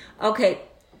do? Okay,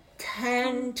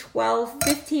 10, 12,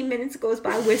 15 minutes goes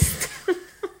by. We're still in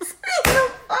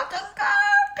the fucking car.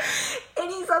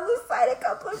 And he's on the side of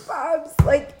Cumberland Farms.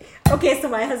 Like, okay, so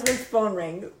my husband's phone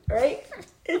rings, right?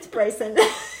 It's Bryson. We're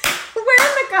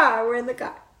in the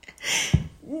car.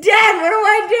 Dad, what do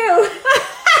I do?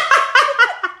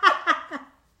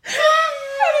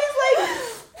 And he's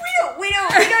like, we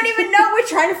don't even know. We're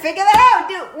trying to figure that out.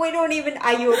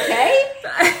 Are you okay?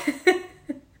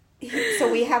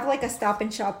 So we have like a Stop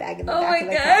and Shop bag in the back of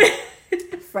the car.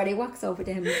 Freddie walks over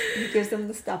to him. He gives him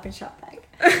the Stop and Shop bag.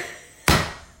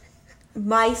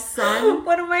 My son...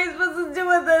 What am I supposed to do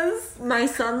with this? My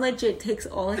son legit takes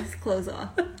all his clothes off.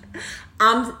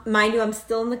 Mind you, I'm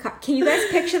still in the car. Can you guys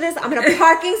picture this? I'm in a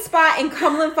parking spot in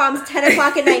Cumberland Farms, 10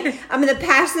 o'clock at night. I'm in the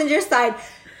passenger side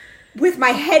with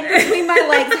my head between my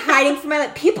legs, hiding from my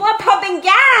legs. People are pumping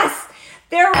gas.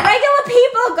 There are regular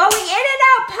people going in and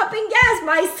out, pumping gas.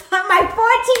 My son, my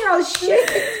 14-year-old shit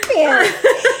his pants.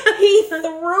 He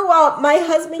threw up. My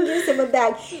husband gives him a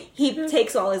bag. He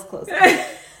takes all his clothes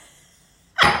off.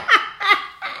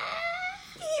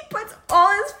 He puts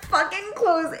all his fucking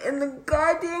clothes in the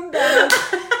goddamn bag.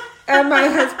 And my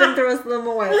husband throws them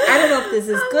away. I don't know if this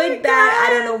is good, bad. I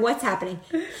don't know what's happening.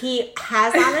 He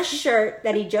has on a shirt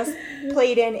that he just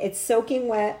played in. It's soaking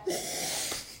wet.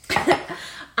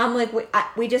 I'm like,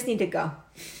 we just need to go.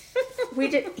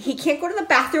 He can't go to the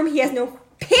bathroom. He has no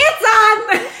pants on.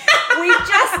 We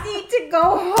just need to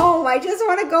go home. I just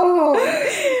want to go home.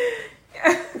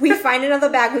 We find another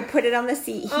bag. We put it on the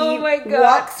seat. He Oh my God.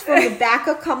 walks from the back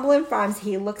of Cumberland Farms.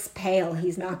 He looks pale.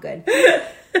 He's not good.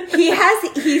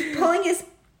 He's pulling his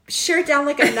shirt down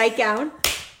like a nightgown.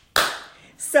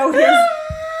 So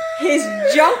his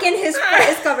junk and his foot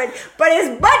is covered, but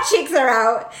his butt cheeks are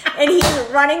out, and he's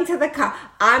running to the car.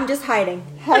 I'm just hiding.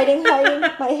 My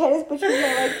head is between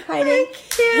my legs, hiding.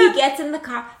 He gets in the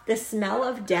car. The smell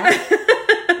of death.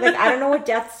 Like, I don't know what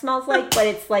death smells like, but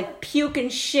it's like puke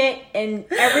and shit and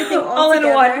everything all in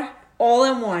together. one. All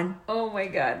in one. Oh my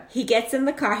God. He gets in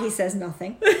the car. He says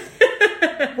nothing.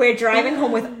 We're driving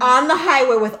home on the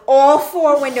highway with all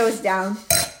 4 windows down.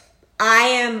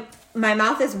 My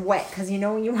mouth is wet because you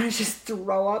know when you want to just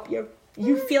throw up,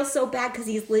 you feel so bad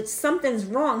because something's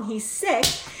wrong. He's sick,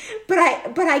 but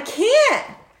I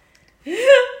can't.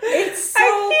 It's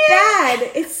so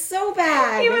bad. It's so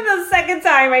bad. Even the second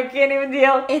time, I can't even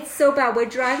deal. It's so bad. We're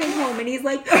driving home and he's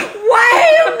like, "Why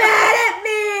are you mad at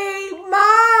me,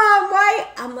 Mom? Why?"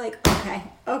 I'm like,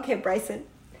 "Okay, Bryson.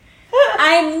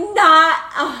 I'm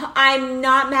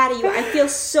not mad at you. I feel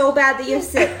so bad that you're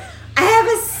sick. I have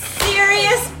a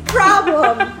serious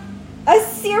problem.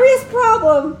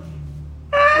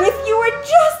 With you were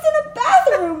just in a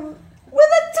bathroom with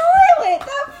a toilet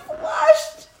that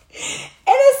flushed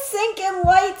and a sink and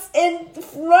lights and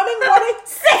running water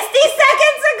 60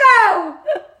 seconds ago."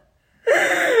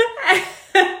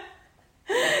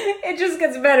 It just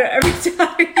gets better every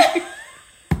time.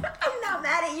 I'm not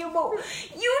mad at you, but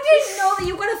you didn't know that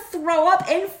you were gonna throw up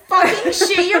and fucking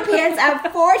shit your pants at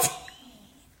 14.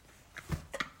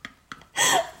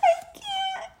 I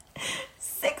can't.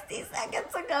 60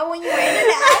 seconds ago when you were in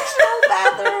an actual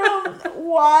bathroom.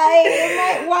 Why is this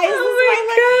my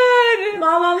life?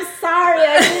 Mom, I'm sorry.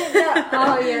 I didn't know.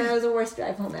 Oh yeah, it was the worst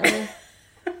drive home ever.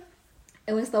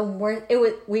 It was the worst.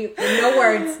 No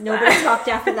words. Nobody talked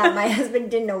after that. My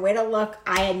husband didn't know where to look.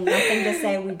 I had nothing to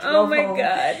say. We drove home. Oh my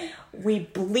God. We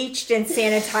bleached and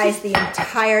sanitized the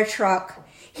entire truck.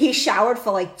 He showered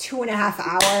for like 2.5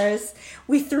 hours.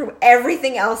 We threw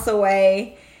everything else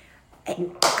away.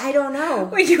 And I don't know.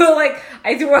 When you were like,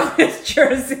 I threw out his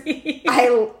jersey.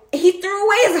 He threw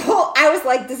away his whole. I was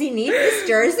like, does he need this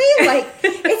jersey? Like,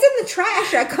 it's in the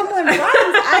trash at Cumberland Farms.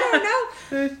 I don't know.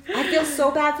 I feel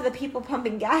so bad for the people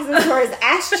pumping gas into his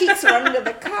ass cheeks running to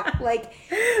the cup. Like,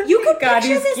 you could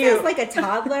picture this cute. as like a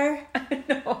toddler. I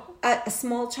know. A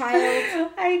small child.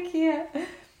 I can't.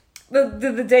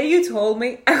 The day you told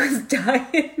me, I was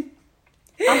dying.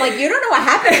 I'm like, you don't know what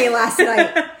happened to me last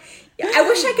night. I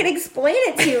wish I could explain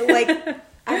it to you. Like,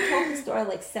 I've told the story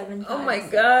like 7 times. Oh my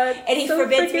God. And he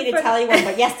forbids me to tell anyone.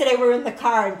 But yesterday we were in the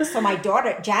car, so my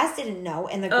daughter Jazz didn't know,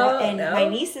 and my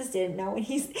nieces didn't know, and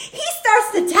he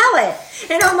starts to tell it,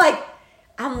 and I'm like,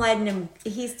 I'm letting him.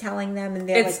 He's telling them, and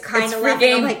they're like kind of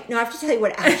laughing. I'm like, no, I have to tell you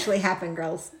what actually happened,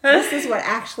 girls. This is what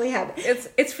actually happened.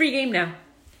 It's free game now.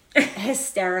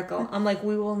 Hysterical. I'm like,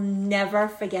 we will never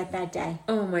forget that day.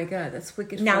 Oh my God, that's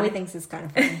wicked. Now funny. he thinks it's kind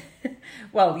of funny.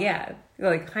 Well, yeah,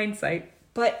 like hindsight.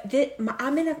 But this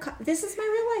is my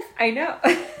real life. I know.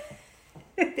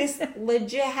 This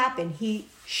legit happened. He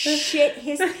shit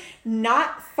his,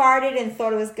 not farted and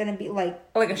thought it was gonna be like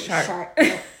a shark.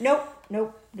 Nope.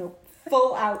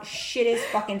 Full out shit his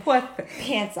fucking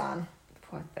pants on.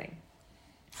 Poor thing.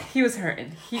 He was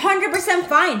hurting. 100%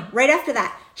 fine. Right after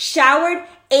that, showered,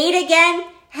 ate again,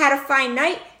 had a fine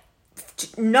night.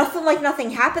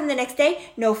 Nothing happened the next day.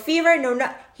 No fever. No.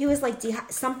 He was like,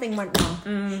 something went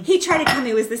wrong. He tried to tell me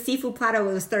it was the seafood platter.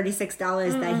 It was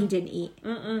 $36 that he didn't eat.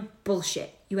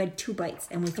 Bullshit. You had 2 bites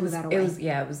and we threw that away.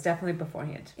 It was definitely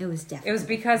beforehand. It was definitely. It was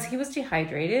because he was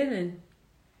dehydrated and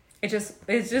it just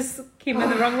came in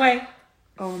the wrong way.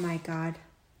 Oh my God.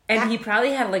 And he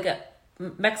probably had like a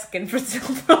Mexican for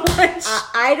lunch.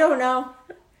 I don't know,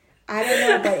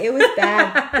 but it was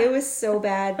bad. It was so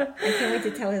bad. I can't wait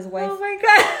to tell his wife. Oh my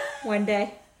God. One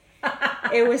day.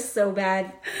 It was so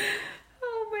bad.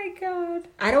 Oh my God.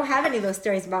 I don't have any of those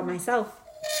stories about myself.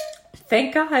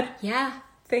 Thank God. Yeah.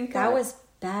 Thank God. That was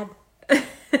bad.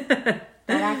 That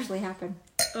actually happened.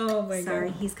 Oh my God.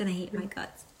 Sorry, he's gonna hate my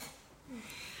guts.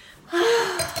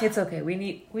 It's okay. We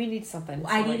need something.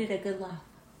 I needed a good laugh.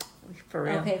 For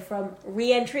real. Okay, from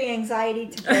re-entry anxiety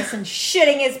to person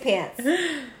shitting his pants.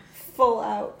 Full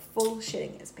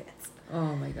shitting his pants.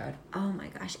 Oh my God. Oh my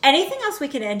gosh. Anything else we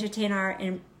can entertain our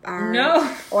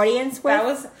audience with?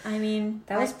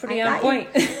 That was pretty on point.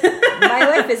 My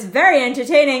life is very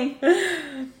entertaining.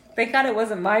 Thank God it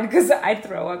wasn't mine because I'd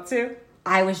throw up too.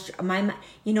 I was when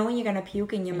you're gonna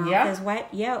puke and your mouth is wet.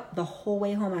 Yeah, the whole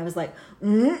way home I was like,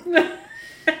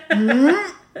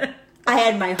 I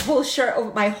had my whole shirt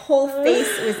over, my whole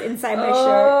face was inside my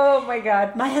shirt. Oh my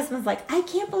God. My husband's like, I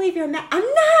can't believe you're mad. I'm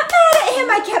not mad at him.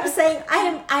 I kept saying,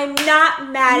 I'm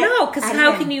not mad at him. No, because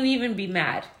how can you even be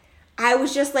mad? I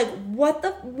was just like, what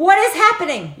is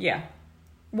happening? Yeah.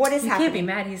 What is happening? You can't be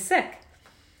mad. He's sick.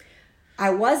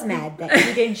 I was mad that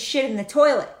he didn't shit in the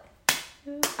toilet.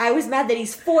 I was mad that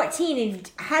he's 14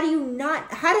 and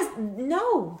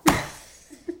no.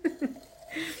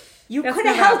 You could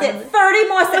have held it 30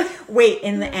 more seconds. Wait,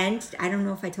 in the end, I don't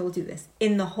know if I told you this.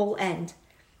 In the whole end,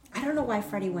 I don't know why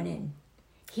Freddie went in.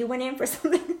 He went in for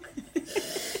something.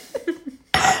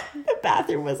 The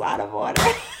bathroom was out of order.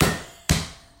 Could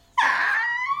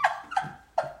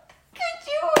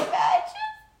you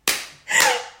imagine?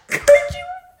 Could you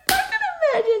fucking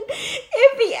imagine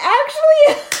if he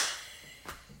actually...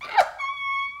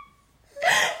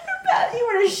 He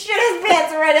would have shit his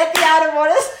pants right at the out of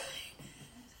order.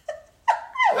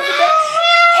 It would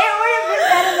have been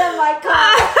better than my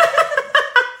car.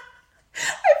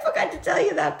 I forgot to tell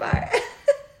you that part.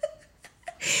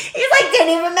 He's like,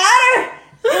 didn't even matter.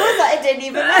 It didn't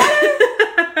even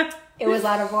matter. It was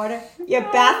out of order. Your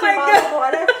bathroom out of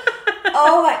order.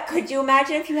 Oh my! Could you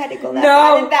imagine if you had to go that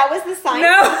far? And that was the sign.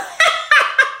 No.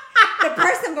 The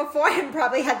person before him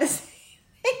probably had the same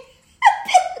thing.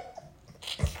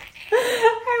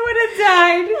 I would have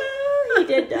died. Oh, he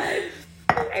did die.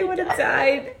 I would have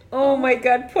died. Oh my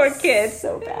God, poor kid.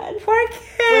 So bad. Poor kid.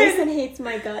 Bryson hates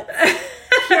my guts.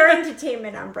 Pure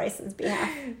entertainment on Bryson's behalf.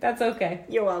 That's okay.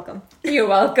 You're welcome. You're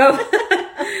welcome.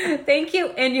 Thank you,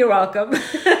 and you're welcome.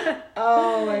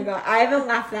 Oh my God, I haven't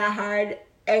laughed that hard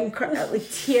and like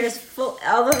tears full.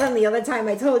 Other than the other time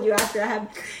I told you after I had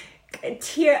a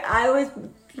tear, I was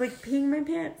like peeing my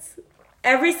pants.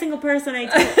 Every single person I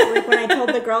told, like when I told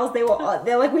the girls, they're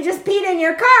like, we just peed in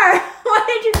your car. Why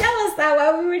did you tell us that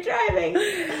while we were driving?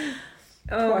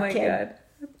 Oh Poor my kid. God.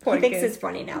 Poor he thinks it's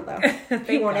funny now, though.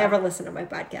 He won't ever listen to my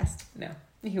podcast. No,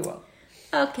 he won't.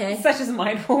 Okay. Such as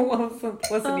mine won't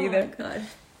listen either. Oh my God.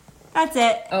 That's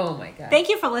it. Oh my God. Thank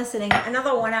you for listening.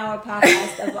 Another 1 hour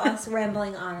podcast of us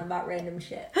rambling on about random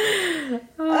shit. Oh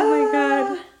my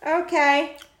God.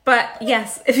 Okay. But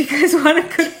yes, if you guys want a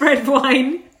good red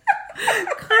wine,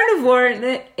 Carnivore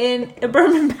in a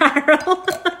bourbon barrel.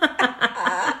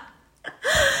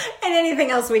 And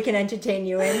anything else we can entertain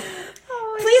you in.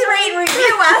 Please rate and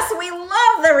review us. We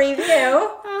love the review.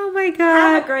 Oh my God.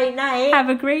 Have a great night. Have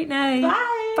a great night.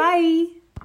 Bye. Bye.